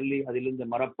இடித்து தள்ளி அதிலிருந்து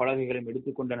மரப்பலகைகளையும்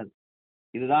எடுத்துக் கொண்டனர்.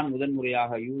 இதுதான்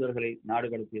முதன்முறையாக யூதர்களை நாடு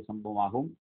கடத்திய சம்பவமாகும்.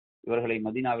 இவர்களை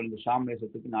மதீனாவிலிருந்து ஷாம்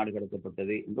தேசத்துக்கு நாடு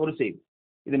கடத்தப்பட்டது என்ற ஒரு செய்தி.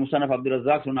 இது முஸன்னஃப் அப்துல்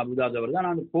ரஸாக் சொன்ன அபூதாவுத் அவர்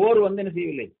தான். அந்த போர் என்ன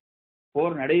செய்யவில்லை,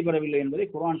 போர் நடைபெறவில்லை என்பதை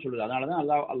குர்ஆன் சொல்லுது. அதனாலதான்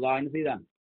அல்லாஹ் என்ன செய்தான்,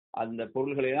 அந்த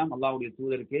பொருள்களை எல்லாம் அல்லாஹ்வுடைய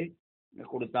தூதருக்கே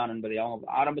கொடுத்தான் என்பதை. அவங்க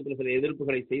ஆரம்பத்தில் சில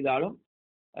எதிர்ப்புகளை செய்தாலும்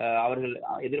அவர்கள்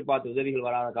எதிர்பார்த்த உதவிகள்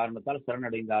வராத காரணத்தால்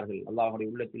சரணடைந்தார்கள்.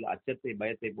 அல்லாஹ்வுடைய உள்ளத்தில் அச்சத்தை,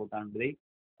 பயத்தை போட்டான் என்பதை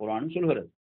குர்ஆன் சொல்கிறது.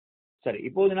 சரி,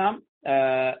 இப்போது நாம்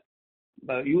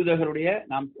யூதர்களுடைய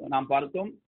நாம்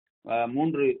பார்த்தோம்,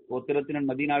 3 கோத்திரத்தினர்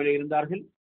மதீனாவிலே இருந்தார்கள்.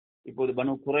 இப்போது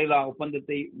பனு குறைலா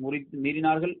ஒப்பந்தத்தை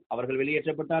மீறினார்கள், அவர்கள்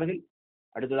வெளியேற்றப்பட்டார்கள்.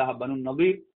 அடுத்ததாக பனு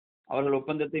நபீர், அவர்கள்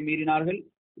ஒப்பந்தத்தை மீறினார்கள்.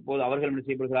 இப்போது அவர்கள் என்ன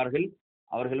செய்யப்படுகிறார்கள்,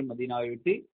 அவர்களும் மதீனாவை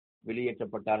விட்டு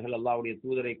வெளியேற்றப்பட்டார்கள். அல்லாஹ்வுடைய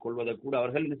தூதரை கொள்வதற்கு கூட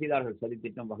அவர்கள் என்ன செய்தார்கள்,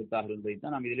 சதித்திட்டம் வகுத்தார்கள்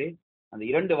என்பதைத்தான் நாம் இதிலே அந்த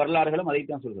 2 வரலாறுகளும்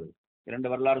அதைத்தான் சொல்கிறது. 2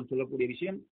 வரலாறும் சொல்லக்கூடிய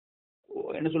விஷயம்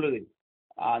என்ன சொல்லுது,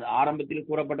 ஆரம்பத்தில்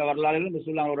கூறப்பட்ட வரலாறுகள் இந்த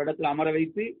சொல்ல ஒரு இடத்தில் அமர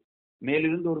வைத்து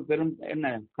மேலிருந்து ஒரு பெரும்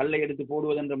கல்லை எடுத்து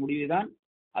போடுவது என்ற முடிவுதான்.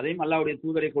 அதையும் அல்லாஹ்வுடைய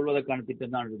தூதரை கொள்வதற்கான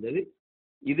திட்டம் தான் இருந்தது.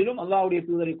 இதிலும் அல்லாஹ்வுடைய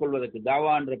தூதரை கொள்வதற்கு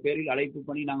தாவா என்ற பெயரில் அழைப்பு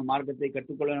பண்ணி நாங்கள் மார்க்கத்தை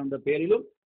கற்றுக்கொள்ள என்ற பெயரிலும்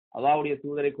அல்லாஹ்வுடைய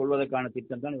தூதரை கொள்வதற்கான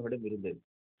திட்டம் தான் இவரிடம் இருந்தது.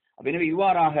 எனவே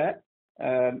இவ்வாறாக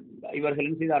இவர்கள்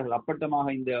என்ன செய்தார்கள், அப்பட்டமாக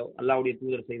இந்த அல்லாஹ்வுடைய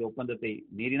தூதர் செய்த ஒப்பந்தத்தை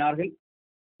மீறினார்கள்.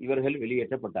 இவர்கள்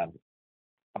வெளியேற்றப்பட்டார்கள்.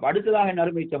 அப்ப அடுத்ததாக என்ன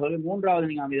அருமை சகோதரர், 3வது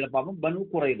நீங்க இதில் பார்ப்போம், பனு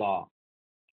குறைலா.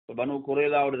 பனு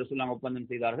குறைலாவோடு ரசூலுல்லாஹ் ஒப்பந்தம்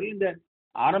செய்தார்கள். இந்த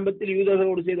ஆரம்பத்தில்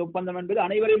யூதர்களோடு செய்த ஒப்பந்தம் என்பது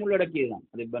அனைவரையும் உள்ளடக்கியதுதான்.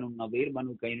 அது பனு நபீர்,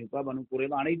 பனு கைனுகா, பனு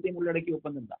குறைலா அனைத்தையும் உள்ளடக்கிய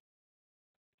ஒப்பந்தம் தான்.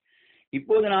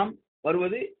 இப்போது நாம்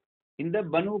வருவது இந்த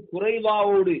பனு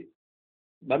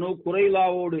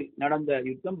குறைலாவோடு நடந்த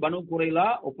யுத்தம். பனு குறைலா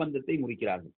ஒப்பந்தத்தை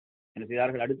முறிக்கிறார்கள். என்ன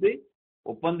செய்தார்கள்? அடுத்து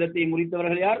ஒப்பந்தத்தை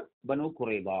முறித்தவர்கள் யார்? பனு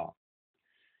குறைதா.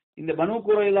 இந்த பனு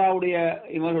குறைதாவுடைய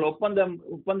இவர்கள்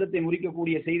ஒப்பந்தத்தை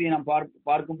முறிக்கக்கூடிய செய்தியை நாம்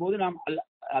பார்க்கும் போது நாம்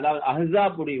அதாவது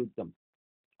அஹ்ஸாபுடைய யுத்தம்,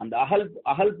 அந்த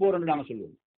அகல் போர் என்று நாம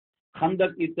சொல்லுவோம்,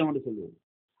 ஹந்தக் யுத்தம் என்று சொல்லுவோம்.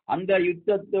 அந்த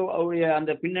யுத்தத்துடைய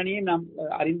அந்த பின்னணியை நாம்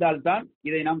அறிந்தால்தான்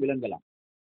இதை நாம் விளங்கலாம்.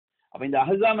 அப்ப இந்த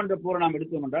அஹ்ஸாப் என்ற போரை நாம்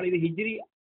எடுத்தோம் என்றால் இது ஹிஜ்ரி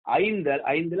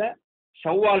 5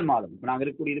 ஷவ்வால் மாதம். இப்ப நாங்கள்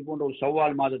இருக்கக்கூடிய இது போன்ற ஒரு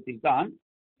ஷவ்வால் மாதத்தில் தான்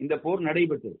இந்த போர்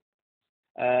நடைபெற்றது.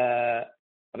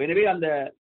 எனவே அந்த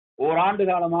ஓராண்டு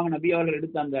காலமாக நபி அவர்கள்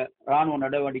எடுத்த அந்த இராணுவ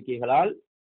நடவடிக்கைகளால்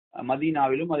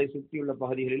மதீனாவிலும் அதை சுற்றியுள்ள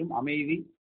பகுதிகளிலும் அமைதி,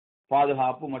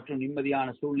 பாதுகாப்பு மற்றும் நிம்மதியான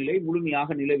சூழ்நிலை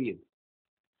முழுமையாக நிலவியது.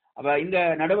 அப்ப இந்த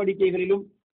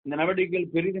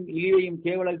நடவடிக்கைகள் பெரிதும் இழிவையும்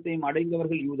கேவலத்தையும்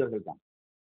அடைந்தவர்கள் யூதர்கள் தான்.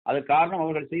 அதற்கு காரணம்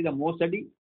அவர்கள் செய்த மோசடி,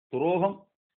 துரோகம்,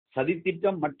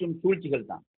 சதித்திட்டம் மற்றும் சூழ்ச்சிகள்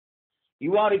தான்.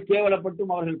 இவ்வாறு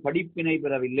கேவலப்பட்டும் அவர்கள் படிப்பினை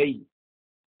பெறவில்லை.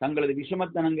 தங்களது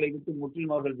விஷமத்தனங்களை விட்டு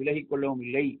முற்றிலும் அவர்கள் விலகிக் கொள்ளவும்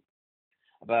இல்லை.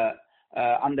 அப்ப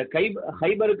அந்த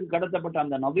ஹைபருக்கு கடத்தப்பட்ட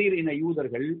அந்த நதீர் இன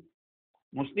யூதர்கள்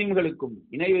முஸ்லிம்களுக்கும்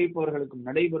இணை வைப்பவர்களுக்கும்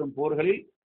நடைபெறும் போர்களில்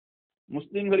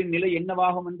முஸ்லிம்களின் நிலை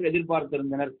என்னவாகும் என்று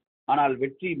எதிர்பார்த்திருந்தனர். ஆனால்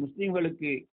வெற்றி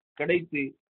முஸ்லிம்களுக்கு கிடைத்து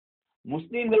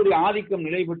முஸ்லிம்களுடைய ஆதிக்கம்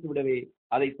நிலை பெற்று விடவே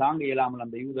அதை தாங்க இயலாமல்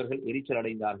அந்த யூதர்கள் எரிச்சல்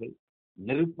அடைந்தார்கள்,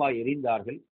 நெருப்பாய்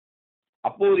எரிந்தார்கள்.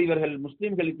 அப்போது இவர்கள்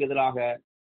முஸ்லிம்களுக்கு எதிராக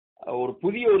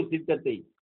புதிய ஒரு திட்டத்தை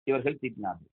இவர்கள்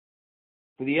தீட்டினார்கள்.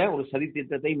 புதிய ஒரு சதி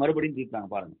திட்டத்தை மறுபடியும் தீட்டினாங்க.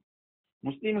 பாருங்க,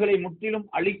 முஸ்லிம்களை முற்றிலும்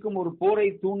அழிக்கும் ஒரு போரை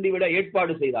தூண்டிவிட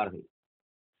ஏற்பாடு செய்தார்கள்.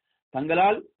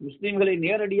 தங்களால் முஸ்லிம்களை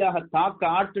நேரடியாக தாக்க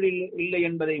ஆற்றல் இல்லை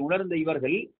என்பதை உணர்ந்த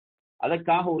இவர்கள்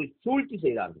அதற்காக ஒரு சூழ்ச்சி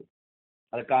செய்தார்கள்.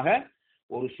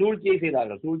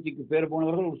 சூழ்ச்சிக்கு பேர்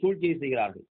போனவர்கள் ஒரு சூழ்ச்சியை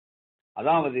செய்கிறார்கள்.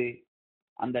 அதாவது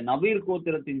அந்த நபீர்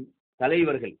கோத்திரத்தின்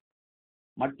தலைவர்கள்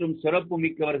மற்றும் சிறப்பு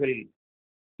மிக்கவர்களில்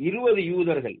 20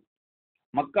 யூதர்கள்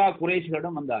மக்கா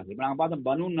குறைஷிகளிடம் வந்தார்கள். இப்ப நாங்க பார்த்தோம்,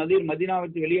 பனு நதீர் மதீனா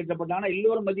விட்டு வெளியேற்றப்பட்டான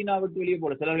எல்லோரும் மதீனா விட்டு வெளியே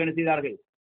போல. சிலர்கள் என்ன செய்தார்கள்?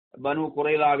 பனு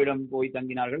குறைலாவிடம் போய்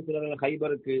தங்கினார்கள், சிலர்கள்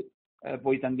ஹைபருக்கு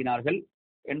போய் தங்கினார்கள்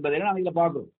என்பதை நாங்கள் இதில்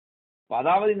பார்க்கிறோம்.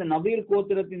 அதாவது இந்த நபீர்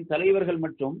கோத்திரத்தின் தலைவர்கள்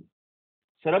மற்றும்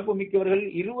சிறப்பு மிக்கவர்கள்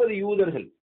 20 யூதர்கள்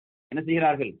என்ன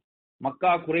செய்கிறார்கள்?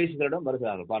 மக்கா குறைஷிகளிடம்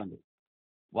வருகிறார்கள். பாருங்கள்,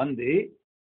 வந்து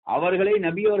அவர்களை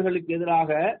நபி அவர்களுக்கு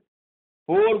எதிராக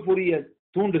போர் புரிய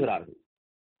தூண்டுகிறார்கள்,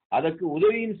 அதற்கு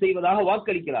உதவியும் செய்வதாக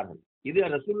வாக்களிக்கிறார்கள். இது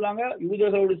ரசூலுல்லாஹ்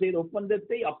யூதர்களோடு செய்த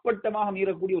ஒப்பந்தத்தை அப்பட்டமாக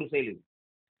மீறக்கூடிய ஒரு செயல். இது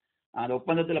அந்த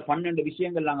ஒப்பந்தத்துல 12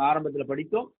 விஷயங்கள் நாங்கள் ஆரம்பத்தில்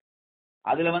படித்தோம்.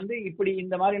 அதுல இப்படி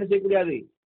இந்த மாதிரி என்ன செய்யக்கூடாது,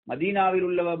 மதீனாவில்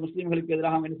உள்ள முஸ்லிம்களுக்கு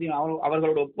எதிராக என்ன செய்யும்,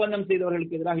 அவர்களோட ஒப்பந்தம்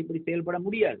செய்தவர்களுக்கு எதிராக இப்படி செயல்பட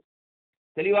முடியாது.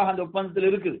 தெளிவாக அந்த ஒப்பந்தத்தில்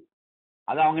இருக்குது.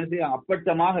 அதை அவங்க என்ன செய்ய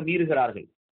அப்பட்டமாக மீறுகிறார்கள்.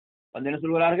 என்ன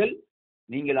சொல்கிறார்கள்?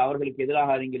 நீங்கள் அவர்களுக்கு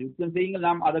எதிராக நீங்கள் யுத்தம் செய்யுங்கள்,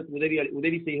 நாம் அதற்கு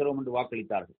உதவி செய்கிறோம் என்று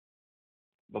வாக்களித்தார்கள்.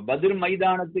 இப்ப பத்ர்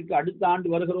மைதானத்துக்கு அடுத்த ஆண்டு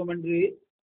வருகிறோம் என்று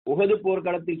உஹது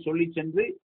போர்க்களத்தில் சொல்லி சென்று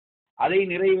அதை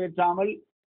நிறைவேற்றாமல்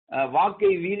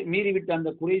வாக்கை மீறிவிட்ட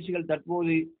அந்த குறைஷிகள்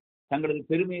தற்போது தங்களது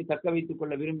பெருமையை தக்க வைத்துக்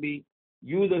கொள்ள விரும்பி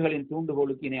யூதர்களின்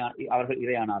தூண்டுகோலுக்கு அவர்கள்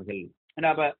இரையானார்கள்.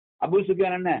 அப்ப அபூ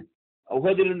சுஃபியான் என்ன,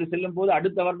 உஹதிலிருந்து செல்லும் போது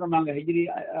அடுத்த வருடம் நாங்க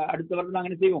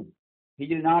என்ன செய்வோம்,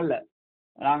 ஹிஜ்ரி 4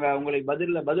 நாங்க உங்களை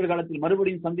பதில் காலத்தில்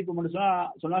மறுபடியும் சந்திப்போம் என்று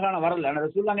சொன்னாங்க. வரல. ஆனா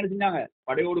ரசூலுல்லாஹ் என்ன செஞ்சாங்க?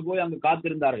 படையோடு போய் அங்கு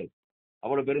காத்திருந்தார்கள்.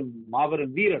 அவ்வளவு பெரும்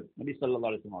மாபெரும் வீரர் நபி ஸல்லல்லாஹு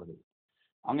அலைஹி வஸல்லம் அவர்கள்.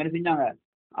 அங்க என்ன செஞ்சாங்க?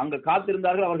 அங்க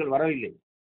காத்திருந்தார்கள், அவர்கள் வரவில்லை.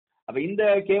 அப்ப இந்த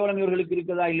கேவலம் இவர்களுக்கு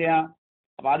இருக்குதா இல்லையா?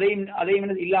 அப்ப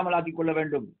அதையும் இல்லாமலாக்கிக் கொள்ள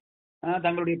வேண்டும்,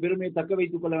 தங்களுடைய பெருமையை தக்க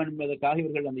வைத்துக் கொள்ள வேண்டும் என்பதற்காக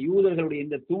இவர்கள் அந்த யூதர்களுடைய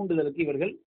இந்த தூண்டுதலுக்கு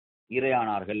இவர்கள்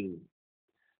இரையானார்கள்.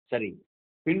 சரி,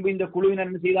 பின்பு இந்த குழுவினர்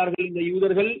என்ன செய்தார்கள்? இந்த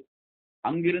யூதர்கள்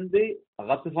அங்கிருந்து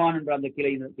கத்ஃபான் என்ற அந்த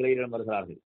கிளையிடம்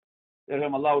வருகிறார்கள்.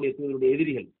 இவர்கள் அல்லாஹ்வுடைய தூதருடைய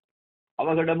எதிரிகள்.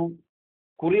 அவர்களிடமும்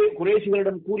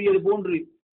குறைஷிகளிடம் கூறியது போன்று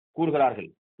கூறுகிறார்கள்.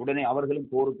 உடனே அவர்களும்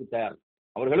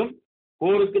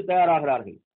போருக்கு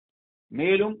தயாராகிறார்கள்.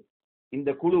 மேலும் இந்த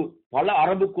குழு பல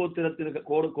அரபு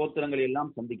கோத்திரங்களை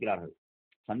எல்லாம்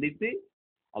சந்தித்து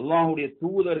அல்லாஹ்வுடைய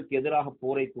தூதருக்கு எதிராக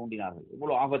போரை தூண்டினார்கள்.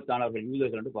 எவ்வளவு ஆபத்தானவர்கள்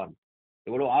யூதர்கள் என்று பாருங்க,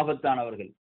 எவ்வளவு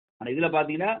ஆபத்தானவர்கள். ஆனா இதுல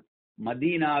பாத்தீங்கன்னா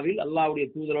மதீனாவில் அல்லாஹ்வுடைய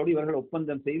தூதரோடு இவர்கள்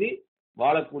ஒப்பந்தம் செய்து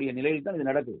வாழக்கூடிய நிலையில் தான்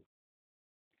இது நடக்குது.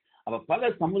 அப்ப பல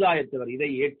சமுதாயத்தவர் இதை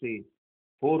ஏற்று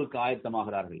போருக்கு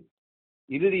ஆயத்தமாகிறார்கள்.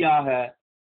 இறுதியாக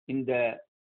இந்த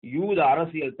யூத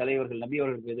அரசியல் தலைவர்கள் நபி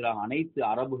அவர்களுக்கு எதிராக அனைத்து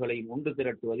அரபுகளையும் ஒன்று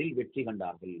திரட்டுவதில் வெற்றி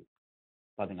கண்டார்கள்.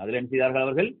 பாத்தீங்க, அதுல என்ன செய்தார்கள்?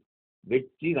 அவர்கள்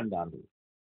வெற்றி கண்டார்கள்.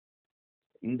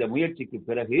 இந்த முயற்சிக்கு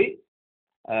பிறகு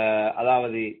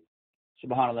அதாவது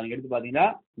சுப்ஹானல்லாஹ் எடுத்து பாத்தீங்கன்னா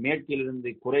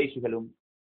மேற்கிலிருந்து குறைஷிகளும்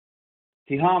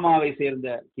திஹாமாவை சேர்ந்த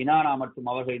கினானா மற்றும்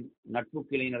அவர்களின் நட்பு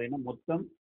கிளையினர் என மொத்தம்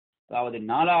அதாவது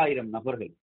 4000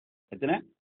 நபர்கள், எத்தனை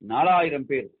 4000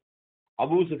 பேர்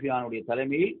அபூ சுஃபியானுடைய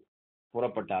தலைமையில்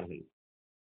புறப்பட்டார்கள்.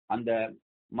 அந்த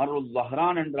மர்ருல்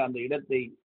ஜஹ்ரான் என்ற அந்த இடத்தை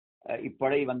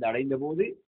இப்படை வந்து அடைந்த போது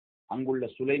அங்குள்ள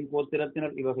சுலைம்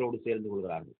கோத்திரத்தினர் இவர்களோடு சேர்ந்து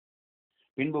கொள்கிறார்கள்.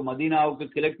 பின்பு மதீனாவுக்கு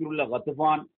கிழக்கில் உள்ள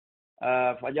கத்ஃபான்,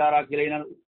 ஃபஜாரா கிளையினர்,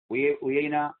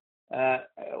 உயைனா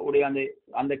உடைய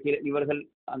அந்த இவர்கள்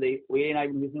அந்த உயைனா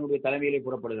இப்னு ஹிஸ்னுடைய தலைமையிலே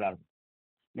புறப்படுகிறார்கள்.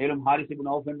 மேலும் ஹாரிஸ்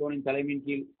இப்னு அவுஃப் என்பவனின் தலைமையின்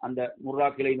கீழ் அந்த முர்ரா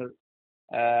கிளையினர்,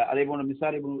 அதே போன்று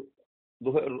மிசார் இப்னு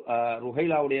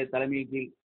ருஹைலாவுடைய தலைமையின் கீழ்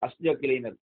அஸ்ஜா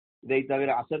கிளையினர், இதை தவிர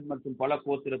அசத் மற்றும் பல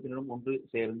கோத்திரத்தினரும் ஒன்று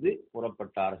சேர்ந்து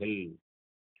புறப்பட்டார்கள்.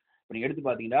 நீங்க எடுத்து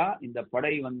பாத்தீங்கன்னா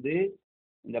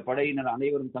இந்த படையினர்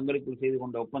அனைவரும் தங்களுக்குள் செய்து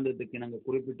கொண்ட ஒப்பந்தத்துக்கு நாங்கள்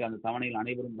குறிப்பிட்ட அந்த தவணையில்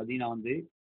அனைவரும் மதீனா வந்து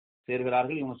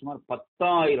சேர்கிறார்கள். இவங்க சுமார்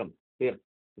 10,000 பேர்.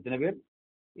 எத்தனை பேர்?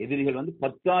 எதிரிகள்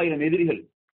 10,000 எதிரிகள்.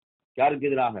 யாருக்கு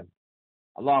எதிராக?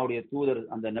 அல்லாஹ்வுடைய தூதர்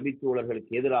அந்த நபி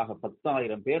தோழர்களுக்கு எதிராக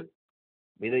 10,000 பேர்.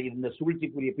 இந்த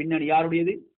சூழ்ச்சிக்குரிய பின்னணி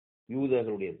யாருடையது?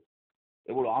 யூதர்களுடையது.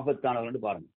 எவ்வளவு ஆபத்தானவர்கள்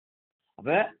பாருங்க.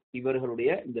 அப்ப இவர்களுடைய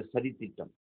இந்த சதி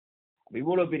திட்டம்,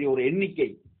 இவ்வளவு பெரிய ஒரு எண்ணிக்கை.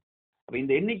 அப்ப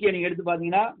இந்த எண்ணிக்கையை நீங்க எடுத்து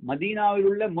பாத்தீங்கன்னா மதீனாவில்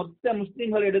உள்ள மொத்த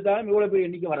முஸ்லிம்கள் எடுத்தாலும் இவ்வளவு பெரிய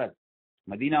எண்ணிக்கை வராது.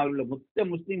 மதீனாவில் உள்ள மொத்த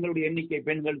முஸ்லிம்களுடைய எண்ணிக்கை,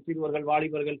 பெண்கள், சிறுவர்கள்,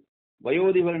 வாலிபர்கள்,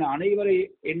 வயோதிபர்கள் அனைவரை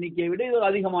எண்ணிக்கையை விட இது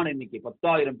அதிகமான எண்ணிக்கை.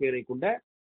 10,000 பேரை கொண்ட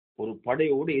ஒரு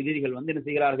படையோடு எதிரிகள் என்ன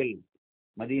செய்கிறார்கள்?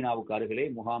 மதீனாவுக்கு அருகிலே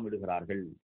முகாமிடுகிறார்கள்.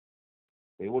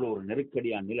 எவ்வளவு ஒரு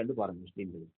நெருக்கடியான நிலை என்று பாருங்க.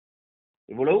 முஸ்லிம்கள்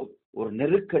இவ்வளவு ஒரு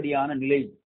நெருக்கடியான நிலை.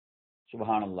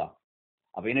 சுப்ஹானல்லாஹ்.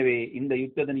 அப்ப எனவே இந்த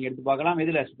யுத்தத்தை நீங்க எடுத்து பார்க்கலாம்.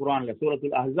 இதுல குர்ஆன்ல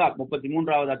சூரத்துல் அஹ்ஸாப்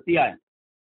 33வது அத்தியாயம்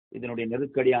இதனுடைய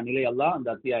நெருக்கடியான நிலை அல்லாஹ் அந்த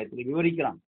அத்தியாயத்தில்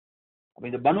விவரிக்கிறான். அப்ப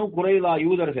இந்த பனு குறைலா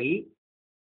யூதர்கள்,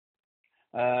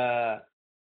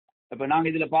 இப்ப நாங்க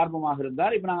இதுல பார்ப்போமாக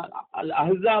இருந்தால், இப்ப நாங்க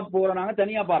அஹ்ஸாப் போற நாங்க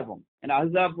தனியா பார்ப்போம். ஏன்னா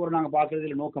அஹ்ஸாப் போற நாங்க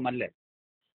பார்க்கறதுல நோக்கம் அல்ல.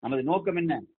 நமது நோக்கம்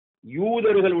என்ன?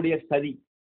 யூதர்களுடைய சதி.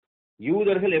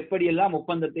 யூதர்கள் எப்படியெல்லாம்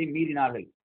ஒப்பந்தத்தை மீறினார்கள்,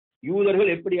 யூதர்கள்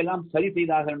எப்படியெல்லாம் சரி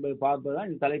செய்தார்கள் என்பதை பார்ப்பதுதான்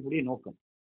இந்த தலைப்புடைய நோக்கம்.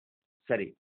 சரி,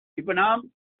 இப்ப நாம்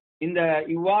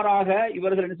இவ்வாறாக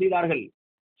இவர்கள் என்ன செய்தார்கள்?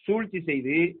 சூழ்ச்சி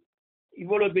செய்து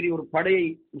இவ்வளவு பெரிய ஒரு படையை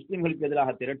முஸ்லிம்களுக்கு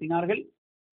எதிராக திரட்டினார்கள்.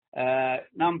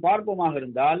 நாம் பார்ப்போமாக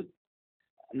இருந்தால்,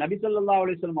 நபி ஸல்லல்லாஹு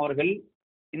அலைஹி வஸல்லம் அவர்கள்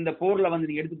இந்த போர்ல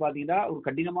நீங்க எடுத்து பார்த்தீங்கன்னா ஒரு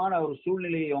கடினமான ஒரு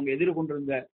சூழ்நிலையை அவங்க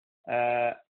எதிர்கொண்டிருந்த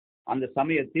அந்த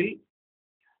சமயத்தில்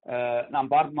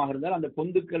நாம் பார்ப்போமாக இருந்தால், அந்த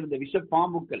பொந்துக்கள், இந்த விஷ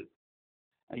பாம்புக்கள்,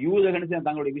 யூதர்கள்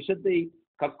தங்களுடைய விஷத்தை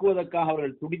கக்குவதற்காக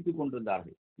அவர்கள் துடித்துக்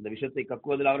கொண்டிருந்தார்கள். இந்த விஷத்தை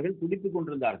கக்குவதில் அவர்கள் துடித்துக்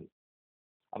கொண்டிருந்தார்கள்.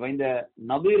 அப்ப இந்த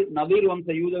நபீர் வம்ச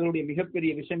யூதர்களுடைய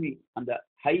மிகப்பெரிய விஷமி அந்த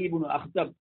ஹை இப்னு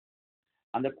அக்தப்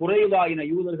அந்த குறைவாயின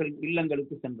யூதர்களின்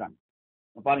இல்லங்களுக்கு சென்றான்.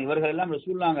 பாருங்க, இவர்கள் எல்லாம்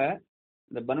ரசூலுல்லாஹ்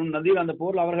இந்த பனு நதீர் அந்த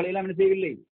போர்ல அவர்களை எல்லாம் என்ன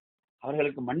செய்யவில்லை,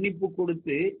 அவர்களுக்கு மன்னிப்பு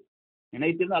கொடுத்து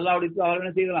நினைத்திருந்து அல்லாஹ்வுடைய அவர்கள்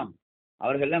என்ன செய்யலாம்,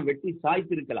 அவர்கள் எல்லாம் வெட்டி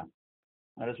சாய்த்திருக்கலாம்.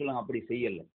 ரசூலுல்லாஹ் அப்படி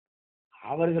செய்யல.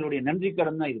 அவர்களுடைய நன்றி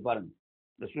கடன் தான் இது. பாருங்க,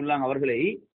 ரசூலுல்லாஹ் அவர்களை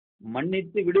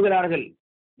மன்னித்து விடுகிறார்கள்.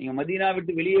 நீங்க மதீனா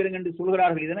விட்டு வெளியேறுங்க என்று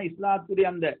சொல்கிறார்கள். இதெல்லாம் இஸ்லாத்துடைய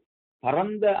அந்த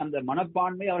பரந்த அந்த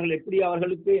மனப்பான்மை அவர்கள் எப்படி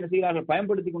அவர்களுக்கு என்ன செய்கிறார்கள்,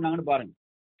 பயன்படுத்தி கொண்டாங்கன்னு பாருங்க.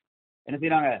 என்ன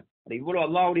செய்யறாங்க? இவ்வளவு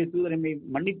அல்லாஹ்வுடைய தூதர் எம்மை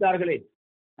மன்னித்தார்களே,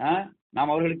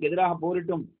 நாம் அவர்களுக்கு எதிராக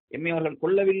போரிட்டும், எம்மை அவர்கள்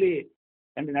கொல்லவில்லை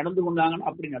என்று நடந்து கொண்டாங்கன்னு.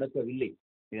 அப்படி நடக்கவில்லை.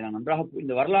 இதை நாம் நன்றாக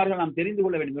இந்த வரலாறுகள் நாம் தெரிந்து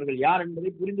கொள்ள வேண்டும். இவர்கள் யார் என்பதை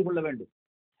புரிந்து கொள்ள வேண்டும்.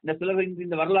 இந்த சிலர்கள்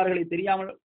இந்த வரலாறுகளை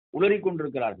தெரியாமல் உளறிக்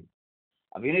கொண்டிருக்கிறார்கள்.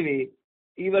 எனவே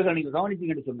இவர்கள் நீங்க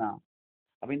கவனிச்சீங்கன்னு சொன்னா,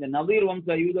 அப்ப இந்த நதீர்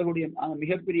வம்ச யூதர்களுடைய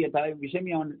மிகப்பெரிய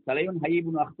தலைவன் ஹை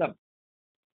இப்னு அக்தப்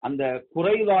அந்த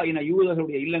குறைவாயின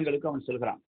யூதர்களுடைய இல்லங்களுக்கு அவன்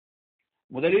செல்கிறான்.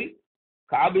 முதலில்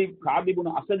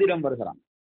காபிபுன் அசதிரம் வருகிறான்.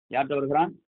 யார்கிட்ட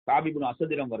வருகிறான்? காபிபுன்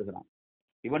அசதிரம் வருகிறான்.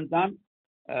 இவன் தான்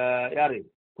யாரு?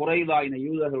 குறைவாயின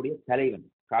யூதர்களுடைய தலைவன்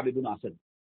காபிபுன் அசத்.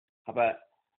 அப்ப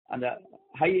அந்த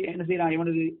ஹை என்ன செய்யறான்?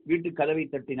 இவனது வீட்டு கதவை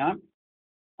தட்டினான்.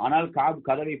 ஆனால்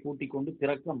கதவை பூட்டி கொண்டு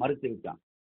திறக்க மறுத்து விட்டான்.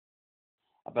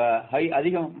 அப்ப ஹை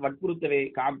அதிகம் வற்புறுத்தவே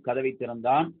கதவை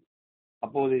திறந்தான்.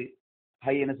 அப்போது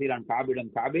ஹை என்ன செய்யறான்?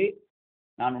 காபிடம், காபே,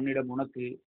 நான் உன்னிடம் உனக்கு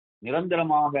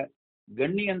நிரந்தரமாக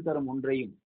கண்ணியம் தரும்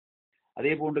ஒன்றையும்,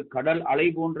 அதே போன்று கடல் அலை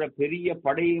போன்ற பெரிய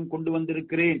படையையும் கொண்டு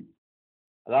வந்திருக்கிறேன்.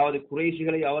 அதாவது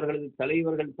குறைஷிகளை அவர்களது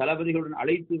தலைவர்கள் தளபதிகளுடன்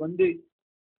அழைத்து வந்து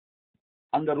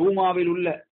அந்த ரூமாவில் உள்ள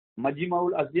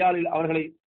மஜ்மவுல் அஸ்யாலில் அவர்களை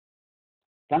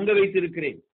தங்க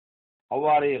வைத்திருக்கிறேன்.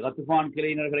 அவ்வாறே கத்ஃபான்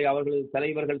கிளையினர்களை அவர்களது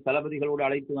தலைவர்கள் தளபதிகளோடு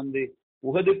அழைத்து வந்து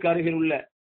உஹதுக்கு அருகில் உள்ள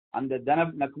அந்த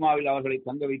தனப் நக்மாவில் அவர்களை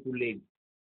தங்க வைத்துள்ளேன்.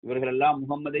 இவர்கள் எல்லாம்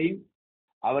முகம்மதையும்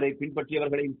அவரை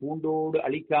பின்பற்றியவர்களையும் பூண்டோடு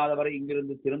அழிக்காதவரை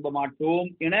இங்கிருந்து திரும்ப மாட்டோம்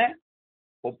என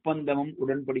ஒப்பந்தமும்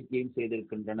உடன்படிக்கையும்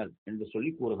செய்திருக்கின்றனர் என்று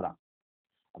சொல்லி கூறுகிறான்.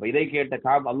 அப்ப இதை கேட்ட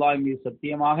காப், அல்லாஹ் மீது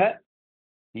சத்தியமாக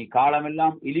நீ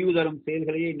காலமெல்லாம் இழிவு தரும்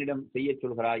செயல்களையே என்னிடம் செய்ய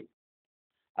சொல்கிறாய்.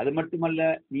 அது மட்டுமல்ல,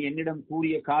 நீ என்னிடம்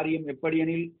கூறிய காரியம்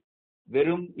எப்படியெனில்,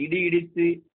 வெறும் இடி இடித்து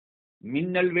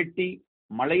மின்னல் வெட்டி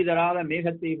மழை தராத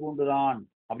மேகத்தை போன்றுதான்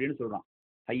அப்படின்னு சொல்றான்.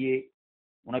 ஐயே,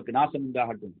 உனக்கு நாசம்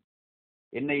உண்டாகட்டும்,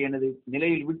 என்னை எனது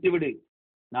நிலையில் விட்டுவிடு,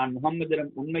 நான்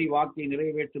முகம்மதிடம் உண்மை வாக்கை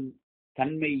நிறைவேற்றும்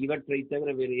தன்மை இவற்றை தவிர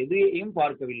வேறு எதையும்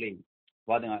பார்க்கவில்லை.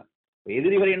 பாருங்க,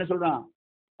 எதிரிகள் என்ன சொல்றான்?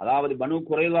 அதாவது பனு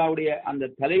குறைலாவுடைய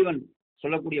அந்த தலைவன்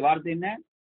சொல்லக்கூடிய வார்த்தை என்ன?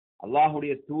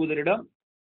 அல்லாஹுடைய தூதரிடம்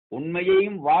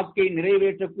உண்மையையும் வாக்கை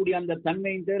நிறைவேற்றக்கூடிய அந்த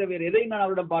தன்மையின் தவிர வேறு எதையும் நான்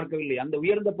அவரிடம் பார்க்கவில்லை, அந்த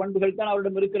உயர்ந்த பண்புகள் தான்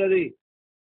அவரிடம் இருக்கிறது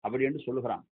அப்படி என்று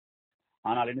சொல்லுகிறான்.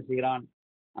 ஆனால் என்ன செய்கிறான்?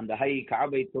 அந்த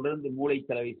காபை தொடர்ந்து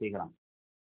மூளைச்சலவை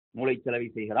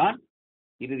செய்கிறான்.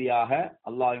 இறுதியாக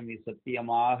அல்லாஹ்வின்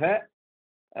சத்தியமாக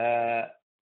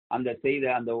அந்த செய்த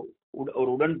அந்த ஒரு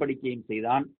உடன்படிக்கையும்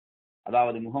செய்தான்.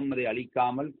 அதாவது முகம்மதை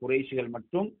அழிக்காமல் குறைஷிகள்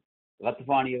மற்றும்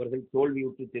கத்பானி அவர்கள்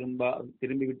தோல்வியுற்று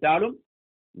திரும்பிவிட்டாலும்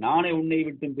நானே உன்னை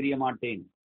விட்டும் பிரிய மாட்டேன்,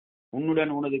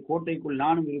 உன்னுடன் உனது கோட்டைக்குள்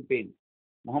நானும் இருப்பேன்,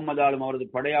 முகம்மதாலும் அவரது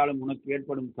படையாலும் உனக்கு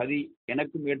ஏற்படும் கதி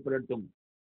எனக்கும் ஏற்படட்டும்,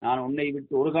 நான் உன்னை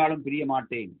விட்டு ஒரு காலம் பிரிய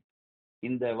மாட்டேன்.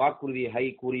 இந்த வாக்குறுதியை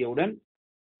கூறியவுடன்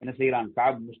என்ன செய்கிறான்?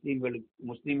 காப்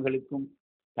முஸ்லிம்களுக்கும்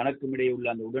தனக்கும் இடையே உள்ள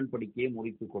அந்த உடன்படிக்கையை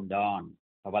முறித்துக் கொண்டான்.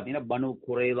 பாத்தீங்கன்னா பனு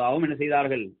குறைலாவும் என்ன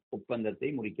செய்தார்கள்? ஒப்பந்தத்தை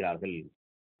முறிக்கிறார்கள்.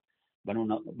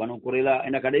 பனு குறைலா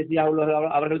என்ற கடைசியாக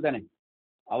உள்ளவர்கள் அவர்கள் தானே,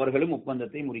 அவர்களும்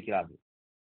ஒப்பந்தத்தை முறிக்கிறார்கள்.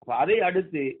 அதை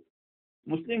அடுத்து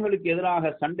முஸ்லிம்களுக்கு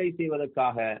எதிராக சண்டை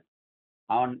செய்வதற்காக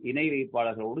அவன் இணை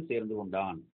வைப்பாளர்களோடு சேர்ந்து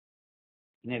கொண்டான்.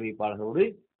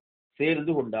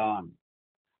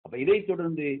 அப்ப இதைத்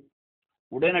தொடர்ந்து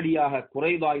உடனடியாக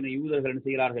குறைவாயின யூதர்கள் என்ன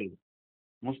செய்கிறார்கள்?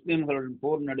 முஸ்லிம்களுடன்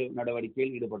போர்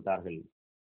நடவடிக்கையில் ஈடுபட்டார்கள்.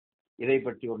 இதை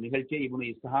பற்றி ஒரு நிகழ்ச்சியை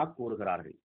இப்னு இஸ்ஹாக்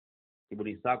கூறுகிறார்கள்.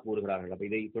 அப்ப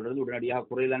இதை தொடர்ந்து உடனடியாக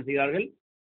குறைதான் செய்கிறார்கள்,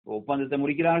 ஒப்பந்தத்தை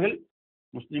முறிக்கிறார்கள்,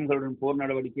 முஸ்லிம்களுடன் போர்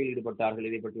நடவடிக்கையில் ஈடுபட்டார்கள்.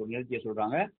 இதை பற்றி ஒரு நிகழ்ச்சியை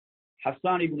சொல்றாங்க.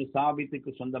 ஹஸ்ஸான் இப்னு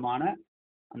சாபித்துக்கு சொந்தமான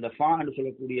அந்த ஃபா என்று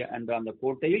சொல்லக்கூடிய என்ற அந்த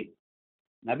கோட்டையில்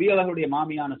நபி அவர்களுடைய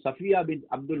மாமியான சஃபியா பின்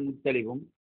அப்துல் முத்தலிபும்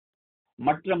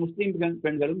மற்ற முஸ்லிம்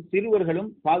பெண்களும் சிறுவர்களும்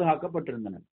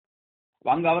பாதுகாக்கப்பட்டிருந்தனர்.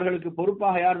 அங்க அவர்களுக்கு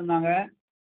பொறுப்பாக யார் இருந்தாங்க?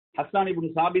 ஹஸ்ஸான் இப்னு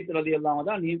சாபித் ரலியல்லாஹு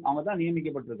அவங்க தான்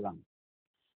நியமிக்கப்பட்டிருக்கிறாங்க.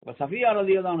 அப்ப சஃபியா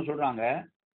ரலியல்லாஹு சொல்றாங்க,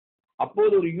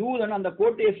 அப்போது ஒரு யூதன் அந்த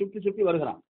கோட்டையை சுற்றி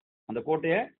வருகிறான்.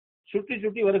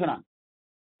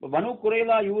 பனு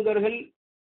குறைலா யூதர்கள்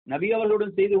நபி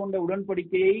அவர்களுடன் செய்து கொண்ட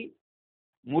உடன்படிக்கையை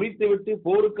முறித்துவிட்டு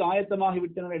போருக்கு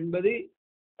ஆயத்தமாகிவிட்டனர் என்பது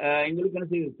எங்களுக்கு என்ன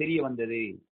செய்து தெரிய வந்தது.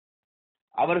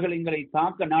 அவர்கள் எங்களை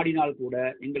தாக்க நாடினால் கூட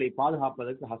எங்களை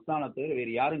பாதுகாப்பதற்கு ஹஸ்ஸானை தவிர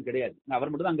வேறு யாரும் கிடையாது, அவர்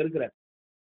மட்டும் தான் அங்க இருக்கிறார்.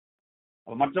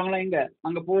 அப்ப மற்றவங்களாம் எங்க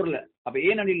அங்க போர்ல. அப்ப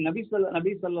ஏனெனில் நபி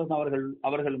ஸல்லல்லாஹு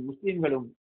அவர்களும் முஸ்லிம்களும்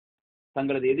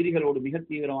தங்களது எதிரிகளோடு மிக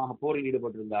தீவிரமாக போரில்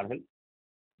ஈடுபட்டிருந்தார்கள்.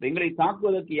 எங்களை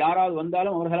தாக்குவதற்கு யாராவது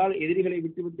வந்தாலும் அவர்களால் எதிரிகளை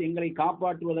விட்டுவிட்டு எங்களை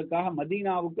காப்பாற்றுவதற்காக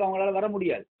மதீனாவுக்கு அவங்களால வர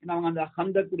முடியாது. ஏன்னா அவங்க அந்த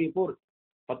ஹந்தக்குடைய போர்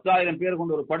 10,000 பேர்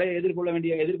கொண்ட ஒரு படையை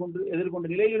எதிர்கொண்ட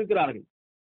நிலையில் இருக்கிறார்கள்.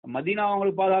 மதீனா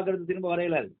அவங்களுக்கு பாதுகாக்கிறது திரும்ப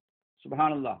வரையலாது.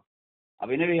 சுப்ஹானல்லாஹ்.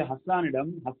 அப்ப எனவே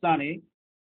ஹஸ்ஸானே,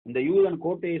 இந்த யூதன்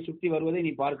கோட்டையை சுற்றி வருவதை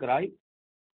நீ பார்க்கிறாய்,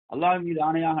 அல்லாஹ் மீது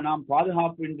ஆணையாக நாம்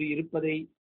பாதுகாப்பு இன்றி இருப்பதை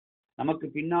நமக்கு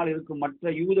பின்னால் இருக்கும்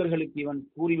மற்ற யூதர்களுக்கு இவன்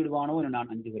கூறிவிடுவானோ என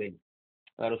நான் அஞ்சுகிறேன்.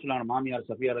 ரசூலுல்லாஹ் மாமியார்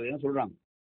சஃபியா ரலியல்லாஹு சொல்றாங்க,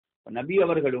 நபி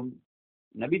அவர்களும்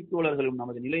நபித்தோழர்களும்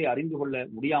நமது நிலையை அறிந்து கொள்ள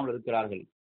முடியாமல் இருக்கிறார்கள்,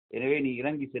 எனவே நீ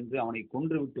இறங்கி சென்று அவனை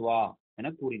கொன்று விட்டு வா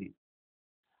என கூறினேன்.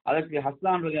 அதற்கு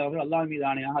ஹஸ்ஸான் ரலியல்லாஹு அவர்கள், அல்லாஹ் மீது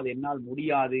ஆணையாக அது என்னால்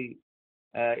முடியாது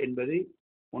என்பது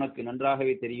உனக்கு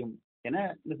நன்றாகவே தெரியும் என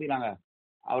என்ன செய்யறாங்க?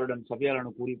 அவரிடம் சஃபியா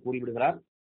கூறிவிடுகிறார்.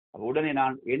 உடனே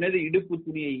நான் எனது இடுப்பு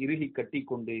துணியை இறுகி கட்டி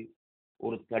கொண்டு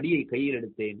ஒரு தடியை கையில்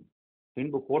எடுத்தேன்.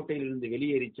 பின்பு கோட்டையிலிருந்து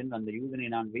வெளியேறி சென்று அந்த யூதனை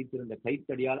நான் வைத்திருந்த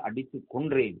கைத்தடியால் அடித்து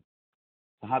கொன்றேன்.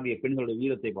 சஹாபிய பெண்களுடைய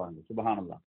வீரத்தை பாருங்கள்,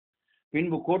 சுப்ஹானல்லாஹ்.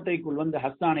 பின்பு கோட்டைக்குள் வந்து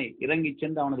ஹஸ்ஸானை இறங்கி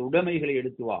சென்று அவனது உடைமைகளை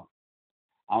எடுத்து வா,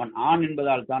 அவன் ஆண்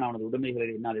என்பதால் தான் அவனது உடைமைகளை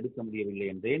என்னால் எடுக்க முடியவில்லை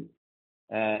என்றேன்.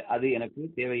 அது எனக்கு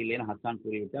தேவையில்லை என ஹஸ்ஸான்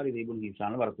கூறிவிட்டார். இது இப்னு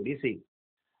ஹிஷாமில் வரக்கூடிய செய்தி.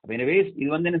 எனவே இது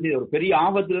என்ன செய்ய ஒரு பெரிய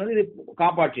ஆபத்திலிருந்து இது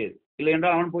காப்பாற்றியது. இல்லை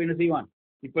என்றால் அவன் போய் என்ன செய்வான்?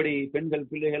 இப்படி பெண்கள்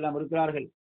பிள்ளைகள் எல்லாம் இருக்கிறார்கள்,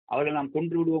 அவர்கள் நாம்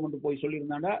கொன்று விடுவோம் என்று போய்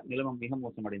சொல்லியிருந்தாண்டா நிலைமை மிக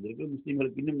மோசமடைந்திருக்கு,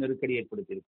 முஸ்லிம்களுக்கு இன்னும் நெருக்கடி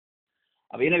ஏற்படுத்தியிருக்கு.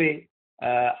 எனவே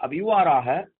இவ்வாறாக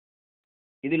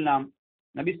இதில் நாம்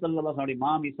நபி ஸல்லல்லாஹு அலைஹி வஸல்லம்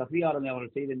மாமி சஃபியா ரலியல்லாஹு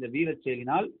அவர்கள் செய்த இந்த வீரச்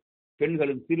செயலினால்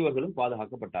பெண்களும் சிறுவர்களும்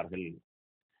பாதுகாக்கப்பட்டார்கள்.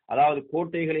 அதாவது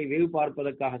கோட்டைகளை வேவு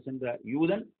பார்ப்பதற்காக சென்ற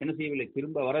யூதன் என்ன செய்யவில்லை,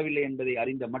 திரும்ப வரவில்லை என்பதை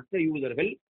அறிந்த மற்ற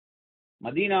யூதர்கள்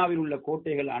மதீனாவில் உள்ள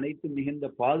கோட்டைகள் அனைத்தும் மிகுந்த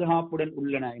பாதுகாப்புடன்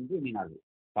உள்ளன என்று எண்ணினார்கள்.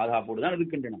 பாதுகாப்போடு தான்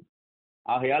இருக்கின்றன.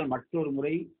 ஆகையால் மற்றொரு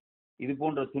முறை இது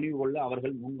போன்ற துணிவு கொள்ள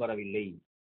அவர்கள் முன் வரவில்லை.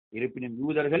 இருப்பினும்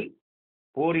யூதர்கள்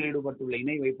போரில் ஈடுபட்டுள்ள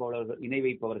இணை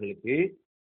வைப்பவர்களுக்கு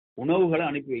உணவுகளை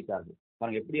அனுப்பி வைத்தார்கள்.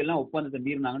 பாருங்க எப்படியெல்லாம் ஒப்பந்தத்தை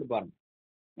மீறினாங்கன்னு பாருங்க.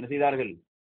 என்ன செய்தார்கள்?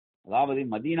 அதாவது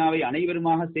மதீனாவை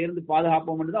அனைவருமாக சேர்ந்து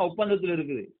பாதுகாப்போம் என்றுதான் ஒப்பந்தத்தில்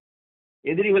இருக்குது.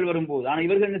 எதிரிகள் வரும்போது. ஆனால்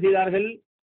இவர்கள் என்ன செய்தார்கள்?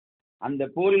 அந்த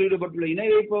போரில் ஈடுபட்டுள்ள இணை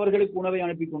வைப்பவர்களுக்கு உணவை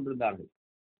அனுப்பி கொண்டிருந்தார்கள்.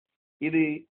 இது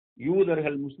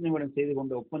யூதர்கள் முஸ்லிம்களுடன் செய்து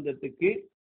கொண்ட ஒப்பந்தத்துக்கு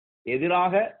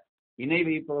எதிராக இணை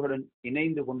வைப்பவர்களுடன்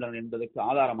இணைந்து கொண்டனர் என்பதற்கு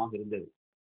ஆதாரமாக இருந்தது.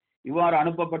 இவ்வாறு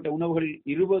அனுப்பப்பட்ட உணவுகள்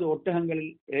 20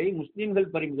 ஒட்டகங்களை முஸ்லிம்கள்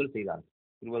பறிமுதல் செய்தார்கள்.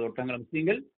 20 ஒட்டகங்களை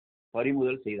முஸ்லிம்கள்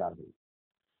பறிமுதல் செய்தார்கள்.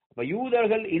 அப்ப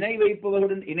யூதர்கள் இணை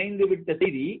வைப்பவர்களுடன் இணைந்து விட்ட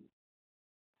செய்தி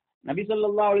நபி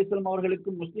ஸல்லல்லாஹு அலைஹி வஸல்லம்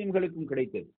அவர்களுக்கும் முஸ்லிம்களுக்கும்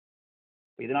கிடைத்தது.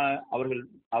 இதனால்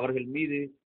அவர்கள் மீது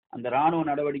அந்த ராணுவ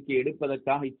நடவடிக்கை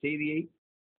எடுப்பதற்காக இச்செய்தியை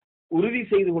உறுதி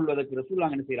செய்து கொள்வதற்கு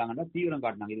ரசூலுல்லாஹ் என்ன செய்யறாங்கன்னா தீவிரம்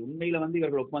காட்டினாங்க. இது உண்மையில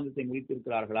இவர்கள் ஒப்பந்தத்தை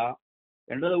முடித்திருக்கிறார்களா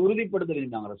என்றதை உறுதிப்படுத்த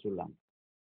இருந்தாங்க ரசூலுல்லாஹ்.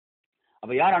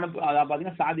 அப்ப யார் அதான்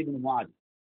பாத்தீங்கன்னா சாத் இப்னு முஆத்,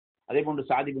 அதே போன்று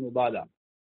சாத் இப்னு உபாதா,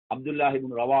 அப்துல்லாஹ்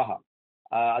இப்னு ரவாஹா,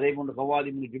 அதே போன்று கவாத்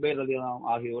இப்னு ஜுபைர் ரலியல்லாஹு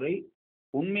ஆகியோரை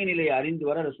உண்மை நிலையை அறிந்து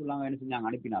வர ரசூலுல்லாஹ் என்ன செஞ்சாங்க?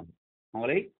 அனுப்பினார்கள்.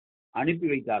 அவங்களை அனுப்பி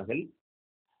வைத்தார்கள்.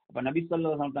 அப்ப நபி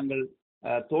ஸல்லல்லாஹு அலைஹி வஸல்லம் தங்கள்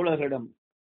தோழர்களிடம்,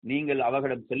 நீங்கள்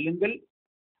அவர்களிடம் செல்லுங்கள்,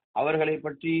 அவர்களை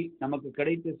பற்றி நமக்கு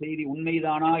கிடைத்த செய்தி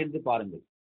உண்மைதானா என்று பாருங்கள்,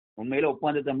 உண்மையில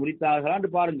ஒப்பந்தத்தை முறித்தார்களா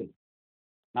என்று பாருங்கள்.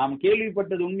 நாம்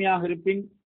கேள்விப்பட்டது உண்மையாக இருப்பின்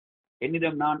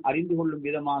என்னிடம் நான் அறிந்து கொள்ளும்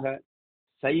விதமாக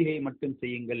சைகை மட்டும்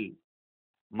செய்யுங்கள்,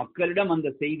 மக்களிடம் அந்த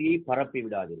செய்தியை பரப்பி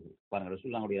விடாதீர்கள். பாருங்க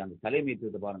ரசூலுல்லாஹ்வுடைய அந்த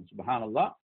தலைமைத்துவத்தை பாருங்க,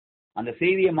 சுப்ஹானல்லாஹ். அந்த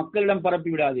செய்தியை மக்களிடம்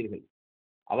பரப்பி விடாதீர்கள்.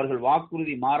 அவர்கள்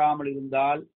வாக்குறுதி மாறாமல்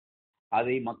இருந்தால்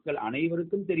அதை மக்கள்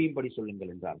அனைவருக்கும் தெரியும்படி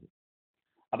சொல்லுங்கள் என்றார்கள்.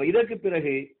 அப்ப இதற்கு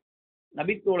பிறகு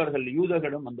நபித்தோழர்கள்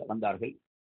யூதர்களிடம் வந்தார்கள்.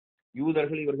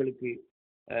 யூதர்கள் இவர்களுக்கு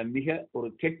மிக ஒரு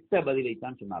கெட்ட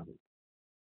பதிலைத்தான் சொன்னார்கள்.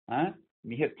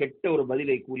 மிக கெட்ட ஒரு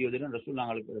பதிலை கூறியதுடன்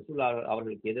ரசூலுல்லாஹ்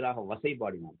அவர்களுக்கு எதிராக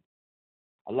வசைபாடினார்கள்.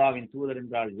 அல்லாஹ்வின் தூதர்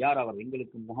என்றால் யார் அவர்?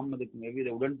 எங்களுக்கும் முகம்மதுக்கும்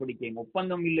எவ்வித உடன்படிக்கையும்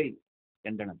ஒப்பந்தம் இல்லை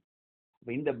என்றனர்.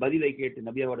 இந்த பதிலை கேட்டு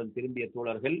நபி அவரிடம் திரும்பிய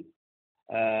தோழர்கள்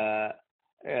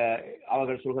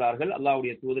அவர்கள் சொல்கிறார்கள்,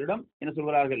 அல்லாஹ்வுடைய தூதரிடம் என்ன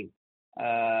சொல்கிறார்கள்?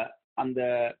 அந்த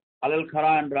அலல்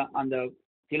கரா என்ற அந்த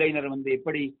கிளையினர்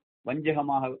எப்படி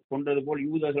வஞ்சகமாக கொண்டது போல்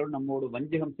யூதர்களோடு நம்மோடு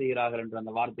வஞ்சகம் செய்கிறார்கள் என்ற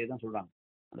அந்த வார்த்தையை தான் சொல்றாங்க.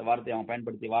 அந்த வார்த்தையை அவன்